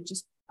women should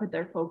just put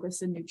their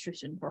focus in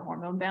nutrition for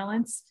hormone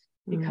balance,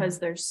 because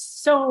there's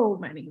so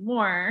many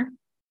more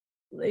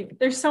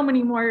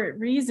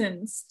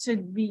reasons to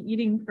be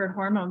eating for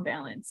hormone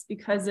balance,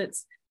 because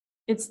it's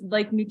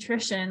like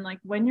nutrition. Like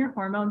when your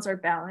hormones are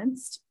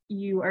balanced,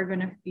 you are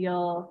going to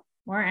feel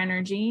more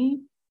energy.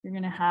 You're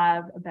going to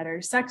have a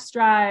better sex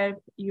drive.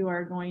 You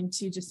are going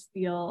to just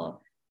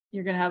feel,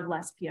 you're going to have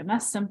less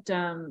PMS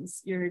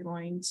symptoms. You're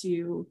going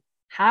to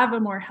have a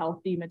more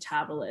healthy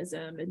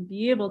metabolism and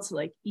be able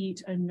to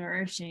eat a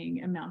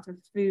nourishing amount of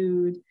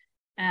food,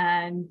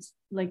 and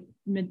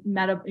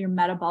your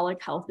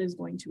metabolic health is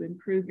going to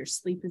improve. Your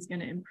sleep is going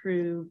to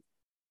improve.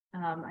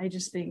 I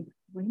just think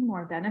way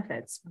more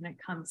benefits when it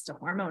comes to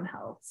hormone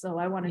health. So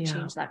I want to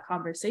change that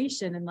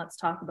conversation, and let's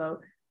talk about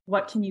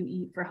what can you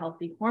eat for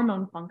healthy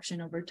hormone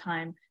function over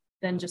time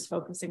than just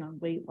focusing on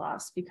weight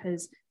loss,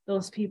 because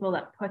those people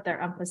that put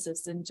their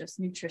emphasis in just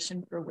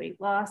nutrition for weight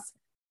loss,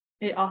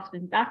 it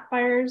often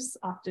backfires.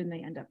 Often they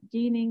end up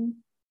gaining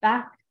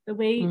back the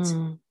weight.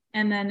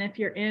 And then if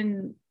you're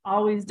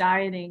always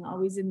dieting,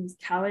 always in these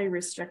calorie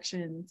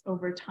restrictions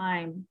over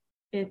time,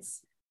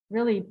 it's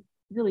really,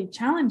 really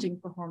challenging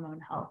for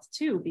hormone health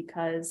too,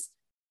 because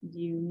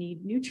you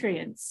need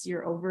nutrients.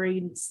 Your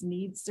ovaries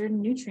need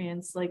certain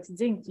nutrients like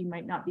zinc. You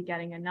might not be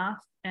getting enough,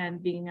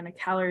 and being in a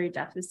calorie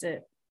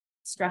deficit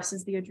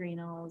stresses the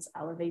adrenals,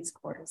 elevates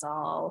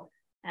cortisol,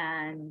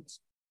 and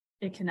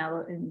it can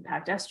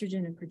impact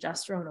estrogen and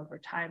progesterone over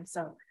time.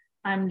 So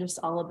I'm just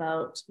all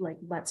about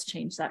let's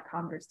change that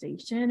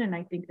conversation. And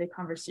I think the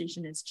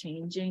conversation is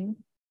changing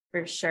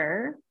for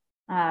sure.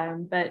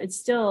 But it's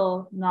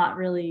still not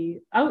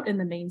really out in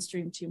the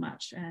mainstream too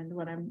much. And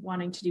what I'm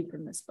wanting to do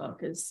from this book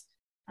is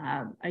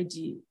I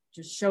do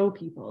just show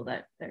people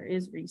that there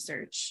is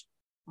research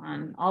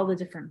on all the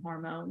different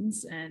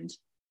hormones and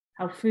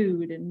how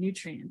food and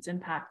nutrients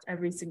impact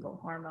every single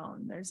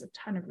hormone. There's a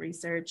ton of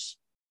research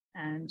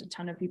and a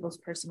ton of people's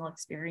personal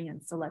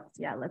experience. So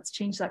let's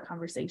change that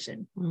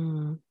conversation.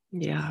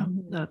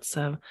 That's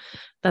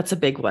a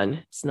big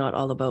one. It's not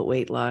all about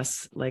weight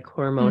loss.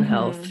 Hormone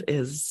health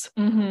is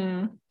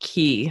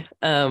key.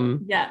 To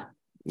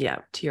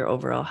your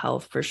overall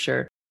health for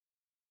sure.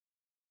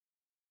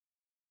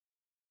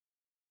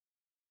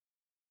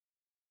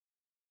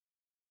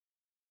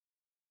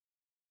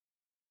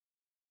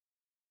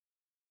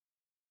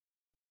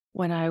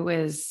 When I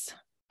was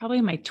probably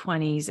in my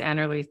 20s and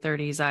early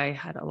 30s, I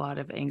had a lot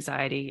of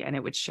anxiety, and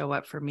it would show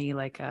up for me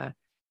like a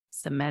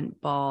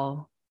cement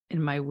ball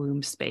in my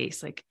womb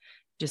space.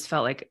 Just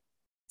felt like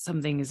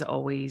something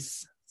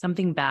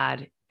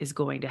bad is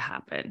going to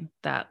happen,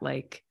 that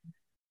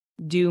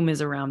doom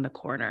is around the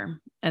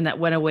corner. And that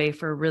went away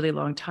for a really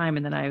long time.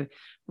 And then I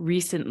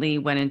recently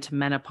went into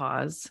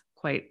menopause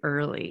quite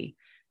early,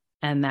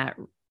 and that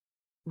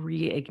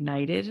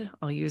reignited,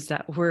 I'll use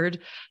that word,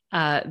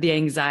 the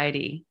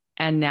anxiety.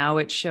 And now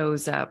it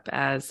shows up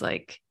as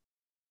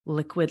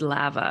liquid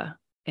lava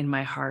in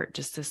my heart,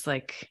 just this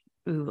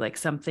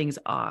something's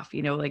off,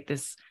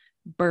 this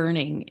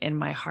burning in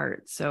my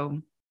heart.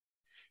 So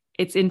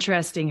it's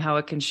interesting how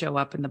it can show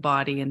up in the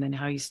body, and then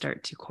how you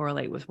start to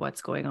correlate with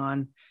what's going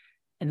on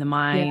in the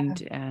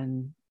mind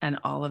and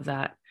all of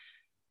that.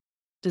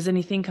 Does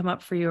anything come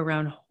up for you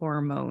around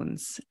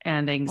hormones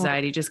and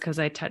anxiety? Just because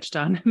I touched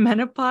on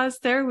menopause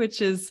there,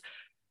 which is,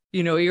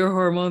 your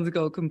hormones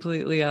go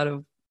completely out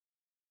of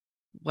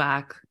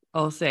whack.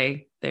 I'll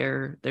say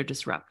they're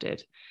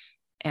disrupted,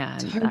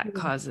 and that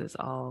causes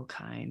all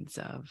kinds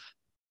of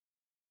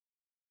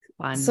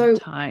fun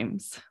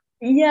times.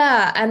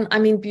 Yeah. And I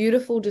mean,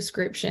 beautiful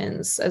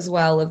descriptions as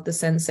well of the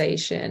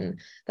sensation.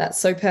 That's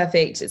so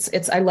perfect.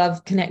 I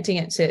love connecting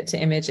it to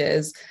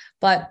images.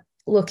 But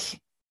look,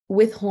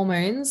 with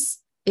hormones,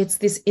 it's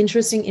this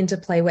interesting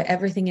interplay where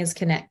everything is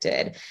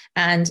connected.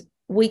 And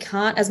we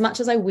can't, as much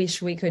as I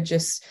wish we could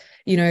just,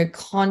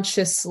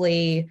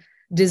 consciously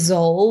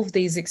dissolve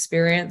these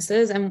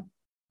experiences, and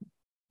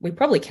we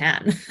probably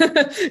can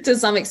to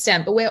some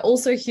extent, but we're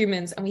also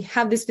humans and we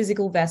have this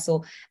physical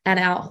vessel and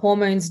our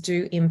hormones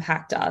do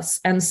impact us.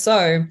 And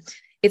so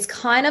it's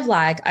kind of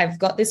like I've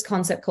got this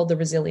concept called the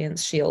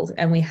resilience shield,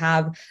 and we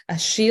have a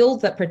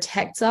shield that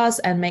protects us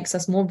and makes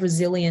us more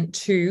resilient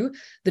to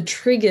the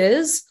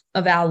triggers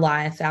of our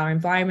life, our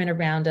environment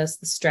around us,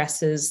 the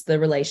stresses, the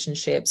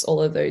relationships,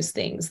 all of those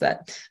things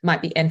that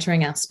might be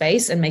entering our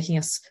space and making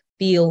us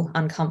feel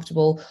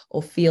uncomfortable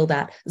or feel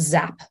that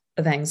zap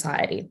of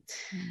anxiety.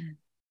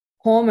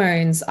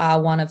 Hormones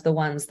are one of the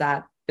ones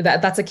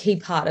that's a key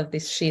part of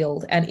this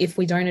shield. And if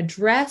we don't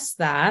address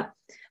that,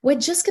 we're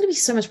just going to be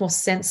so much more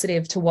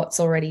sensitive to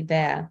what's already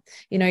there.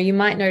 You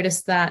might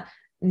notice that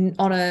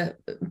on a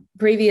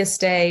previous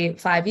day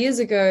 5 years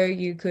ago,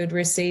 you could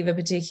receive a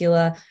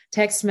particular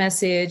text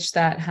message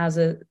that has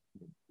a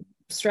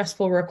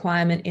stressful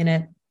requirement in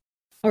it,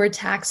 or a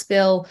tax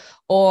bill,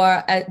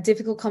 or a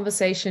difficult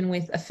conversation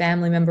with a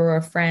family member or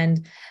a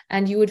friend,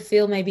 and you would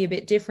feel maybe a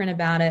bit different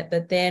about it.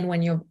 But then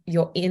when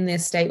you're in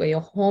this state where your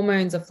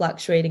hormones are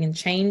fluctuating and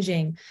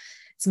changing,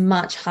 it's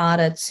much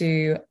harder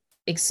to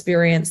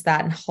experience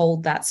that and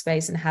hold that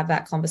space and have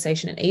that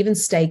conversation and even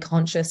stay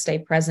conscious, stay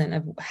present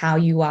of how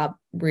you are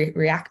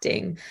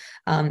reacting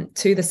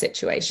to the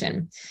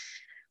situation.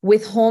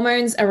 With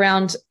hormones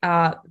around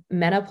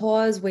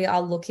menopause, we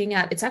are looking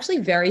at, it's actually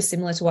very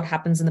similar to what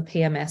happens in the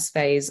PMS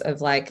phase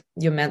of like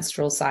your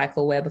menstrual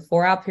cycle, where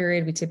before our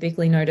period, we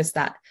typically notice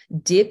that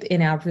dip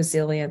in our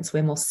resilience.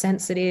 We're more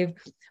sensitive.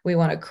 We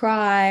want to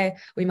cry.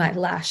 We might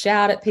lash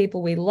out at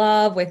people we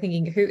love. We're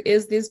thinking, who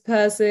is this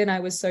person?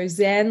 I was so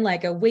zen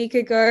like a week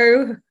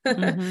ago.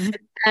 Mm-hmm.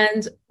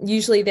 And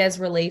usually there's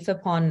relief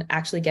upon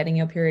actually getting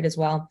your period as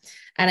well.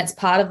 And it's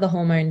part of the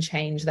hormone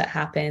change that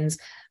happens.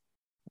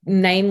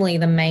 Namely,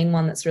 the main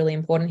one that's really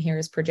important here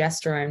is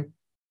progesterone.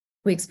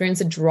 We experience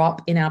a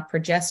drop in our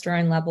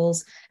progesterone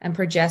levels, and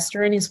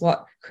progesterone is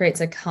what creates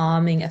a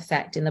calming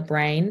effect in the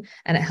brain,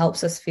 and it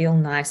helps us feel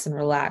nice and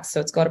relaxed. So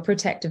it's got a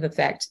protective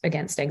effect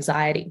against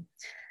anxiety.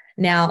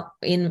 Now,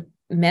 in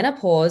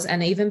menopause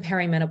and even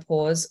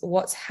perimenopause,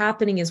 what's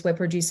happening is we're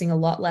producing a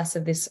lot less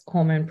of this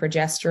hormone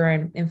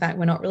progesterone. In fact,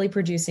 we're not really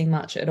producing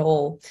much at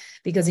all,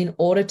 because in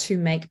order to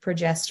make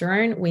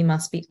progesterone, we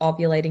must be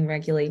ovulating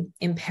regularly.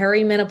 In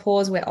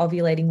perimenopause, we're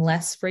ovulating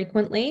less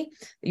frequently.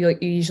 You're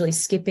usually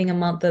skipping a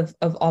month of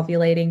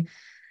ovulating.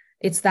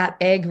 It's that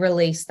egg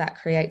release that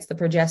creates the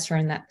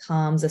progesterone that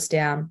calms us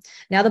down.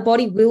 Now, the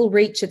body will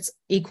reach its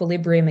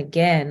equilibrium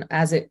again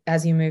as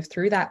you move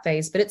through that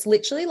phase, but it's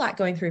literally like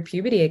going through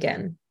puberty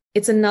again.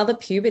 It's another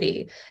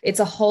puberty. It's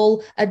a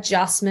whole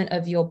adjustment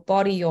of your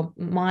body, your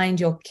mind,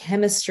 your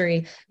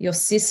chemistry, your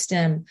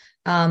system,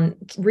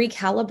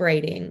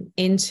 recalibrating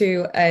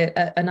into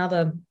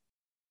another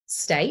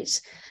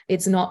state.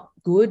 It's not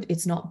good.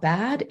 It's not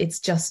bad. It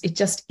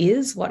just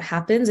is what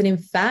happens. And in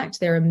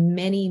fact, there are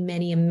many,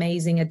 many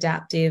amazing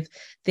adaptive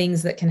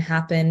things that can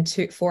happen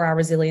for our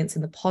resilience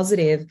in the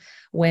positive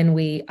when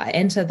we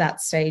enter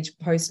that stage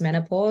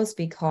post-menopause,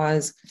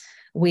 because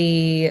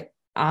we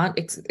aren't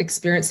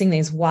experiencing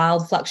these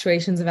wild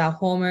fluctuations of our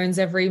hormones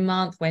every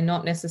month. We're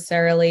not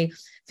necessarily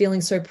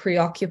feeling so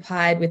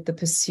preoccupied with the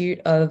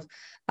pursuit of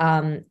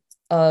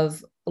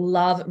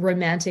love,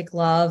 romantic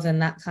love,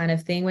 and that kind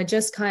of thing. We're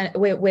just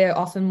we're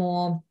often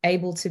more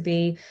able to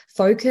be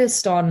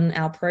focused on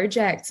our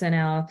projects and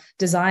our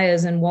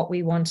desires and what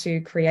we want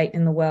to create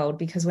in the world,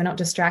 because we're not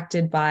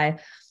distracted by,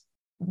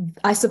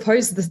 I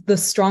suppose, the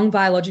strong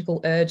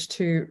biological urge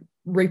to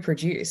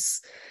reproduce,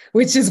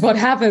 which is what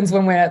happens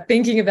when we're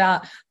thinking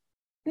about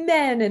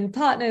men and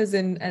partners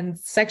and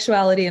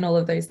sexuality and all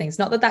of those things.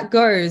 Not that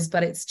goes,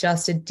 but it's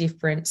just a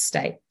different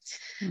state.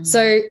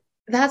 So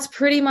that's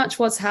pretty much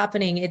what's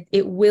happening.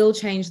 It will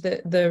change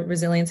the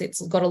resilience.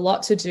 It's got a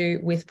lot to do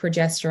with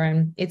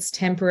progesterone. It's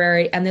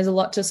temporary, and there's a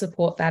lot to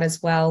support that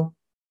as well.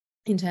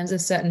 In terms of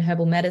certain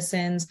herbal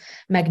medicines,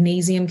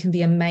 magnesium can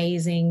be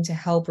amazing to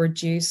help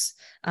reduce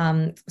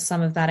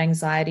some of that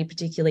anxiety,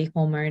 particularly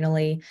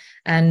hormonally,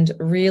 and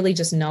really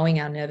just knowing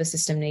our nervous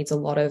system needs a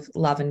lot of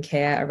love and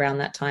care around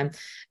that time.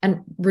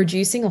 And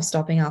reducing or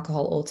stopping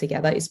alcohol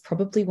altogether is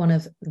probably one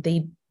of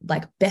the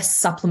best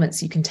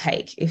supplements you can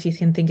take, if you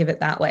can think of it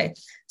that way.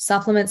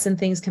 Supplements and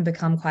things can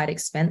become quite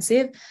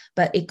expensive,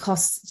 but it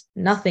costs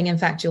nothing. In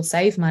fact, you'll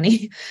save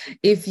money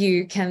if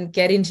you can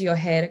get into your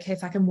head, okay,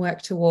 if I can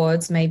work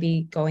towards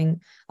maybe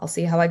I'll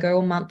see how I go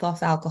a month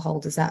off alcohol.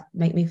 Does that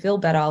make me feel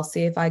better? I'll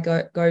see if I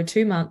go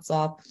 2 months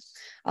off.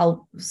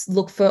 I'll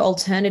look for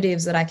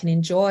alternatives that I can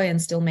enjoy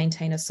and still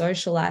maintain a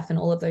social life, and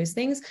all of those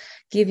things.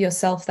 Give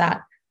yourself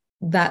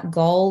that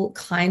goal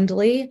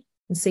kindly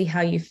and see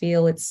how you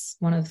feel. It's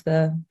one of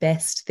the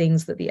best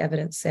things that the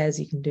evidence says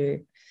you can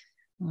do.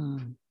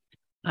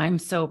 I'm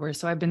sober,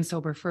 so I've been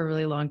sober for a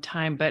really long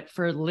time. But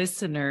for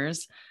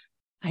listeners,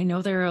 I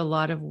know there are a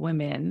lot of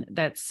women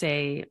that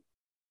say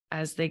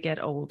as they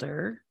get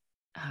older,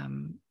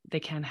 they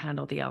can't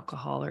handle the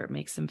alcohol, or it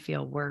makes them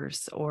feel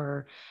worse,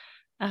 or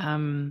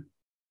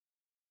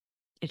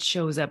it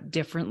shows up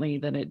differently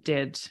than it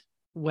did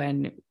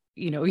when,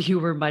 you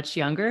were much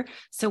younger.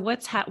 So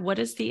what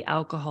does the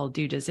alcohol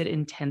do? Does it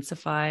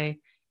intensify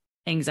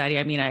anxiety?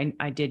 I mean,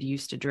 I did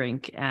used to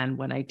drink, and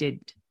when I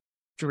did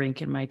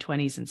drink in my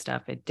 20s and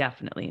stuff, it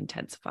definitely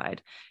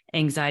intensified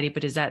anxiety.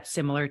 But is that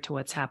similar to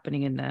what's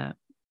happening in the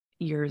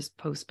years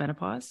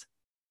post-menopause?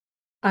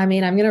 I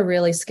mean, I'm going to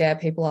really scare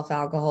people off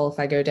alcohol if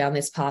I go down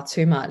this path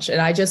too much.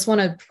 And I just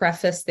want to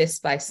preface this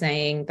by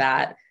saying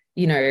that,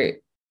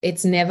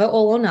 it's never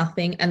all or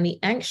nothing. And the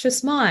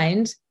anxious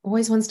mind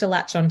always wants to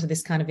latch onto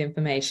this kind of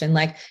information.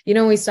 Like,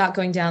 we start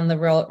going down the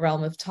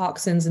realm of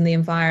toxins in the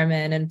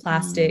environment and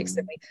plastics,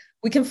 and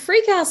we can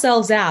freak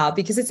ourselves out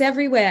because it's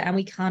everywhere and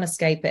we can't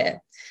escape it.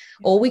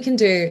 All we can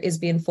do is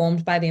be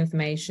informed by the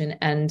information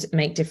and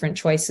make different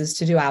choices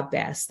to do our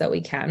best that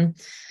we can.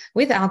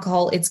 With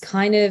alcohol, it's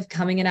kind of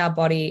coming in our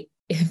body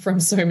from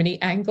so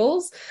many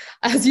angles.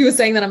 As you were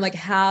saying that, I'm like,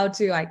 how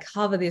do I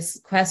cover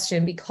this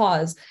question?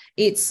 Because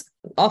it's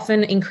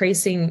often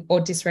increasing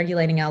or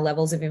dysregulating our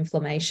levels of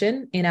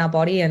inflammation in our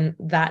body. And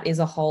that is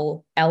a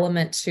whole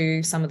element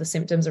to some of the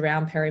symptoms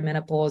around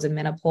perimenopause and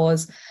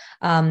menopause.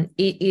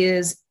 It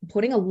is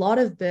putting a lot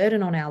of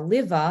burden on our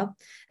liver,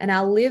 and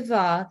our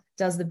liver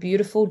does the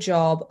beautiful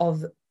job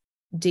of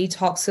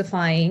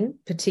detoxifying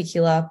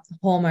particular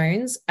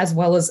hormones as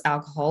well as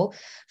alcohol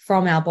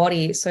from our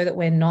body so that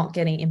we're not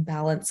getting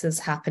imbalances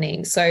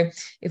happening. So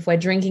if we're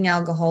drinking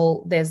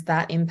alcohol, there's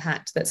that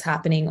impact that's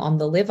happening on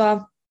the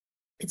liver.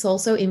 It's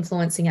also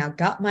influencing our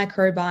gut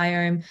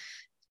microbiome.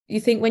 You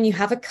think when you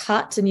have a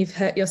cut and you've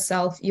hurt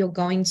yourself, you're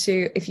going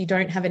to, if you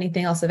don't have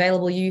anything else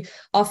available, you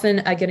often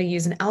are going to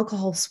use an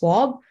alcohol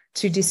swab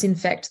to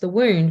disinfect the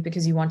wound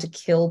because you want to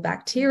kill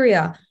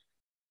bacteria.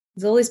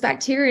 There's all this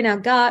bacteria in our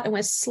gut and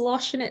we're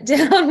sloshing it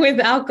down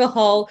with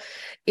alcohol.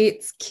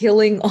 It's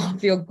killing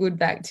off your good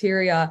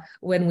bacteria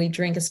when we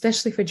drink,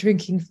 especially if we're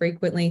drinking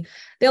frequently.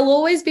 There'll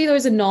always be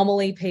those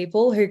anomaly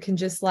people who can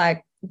just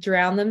like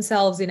drown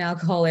themselves in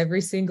alcohol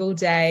every single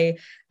day,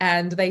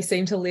 and they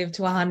seem to live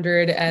to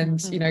 100 and,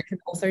 can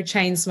also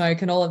chain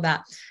smoke and all of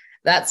that.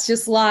 That's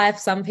just life.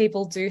 Some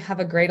people do have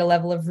a greater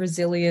level of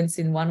resilience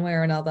in one way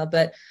or another,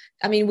 but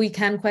I mean, we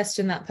can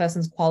question that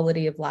person's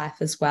quality of life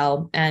as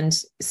well. And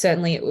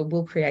certainly it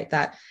will create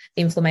that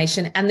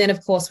inflammation. And then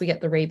of course we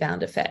get the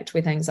rebound effect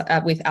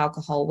with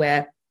alcohol,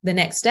 where the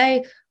next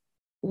day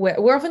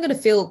we're often going to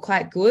feel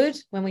quite good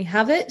when we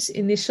have it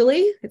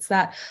initially. It's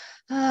that,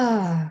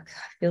 I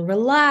feel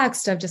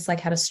relaxed. I've just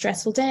had a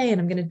stressful day and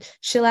I'm going to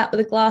chill out with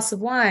a glass of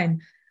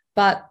wine.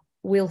 But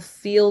we'll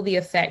feel the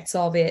effects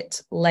of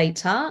it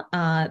later.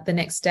 The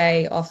next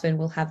day, often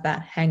we'll have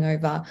that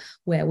hangover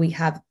where we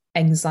have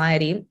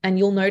anxiety, and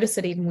you'll notice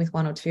it even with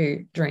one or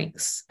two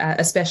drinks,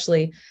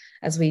 especially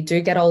as we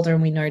do get older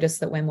and we notice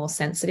that we're more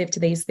sensitive to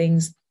these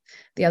things.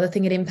 The other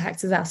thing it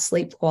impacts is our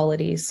sleep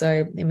quality.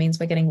 So it means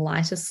we're getting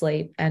lighter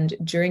sleep. And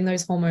during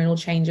those hormonal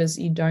changes,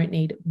 you don't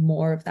need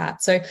more of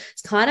that. So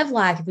it's kind of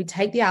like if we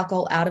take the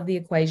alcohol out of the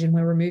equation,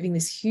 we're removing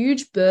this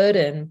huge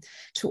burden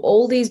to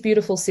all these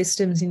beautiful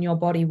systems in your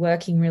body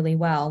working really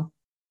well,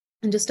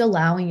 and just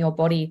allowing your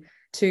body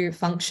to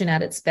function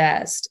at its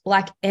best.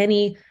 Like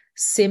any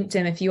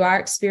symptom, if you are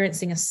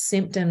experiencing a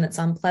symptom that's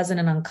unpleasant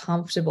and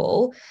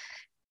uncomfortable,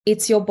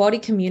 it's your body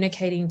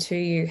communicating to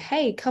you,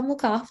 hey, come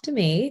look after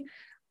me.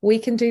 We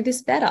can do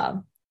this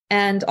better.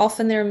 And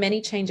often there are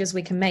many changes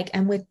we can make,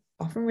 and we're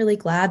often really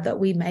glad that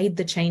we made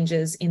the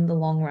changes in the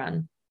long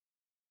run.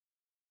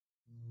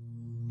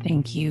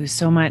 Thank you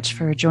so much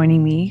for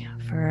joining me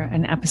for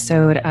an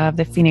episode of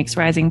the Phoenix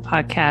Rising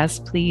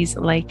podcast. Please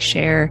like,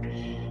 share,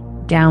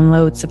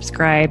 download,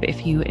 subscribe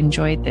if you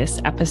enjoyed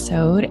this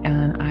episode,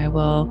 and I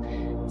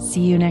will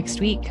see you next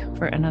week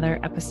for another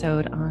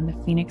episode on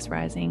the Phoenix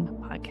Rising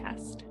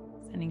podcast.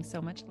 Sending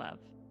so much love.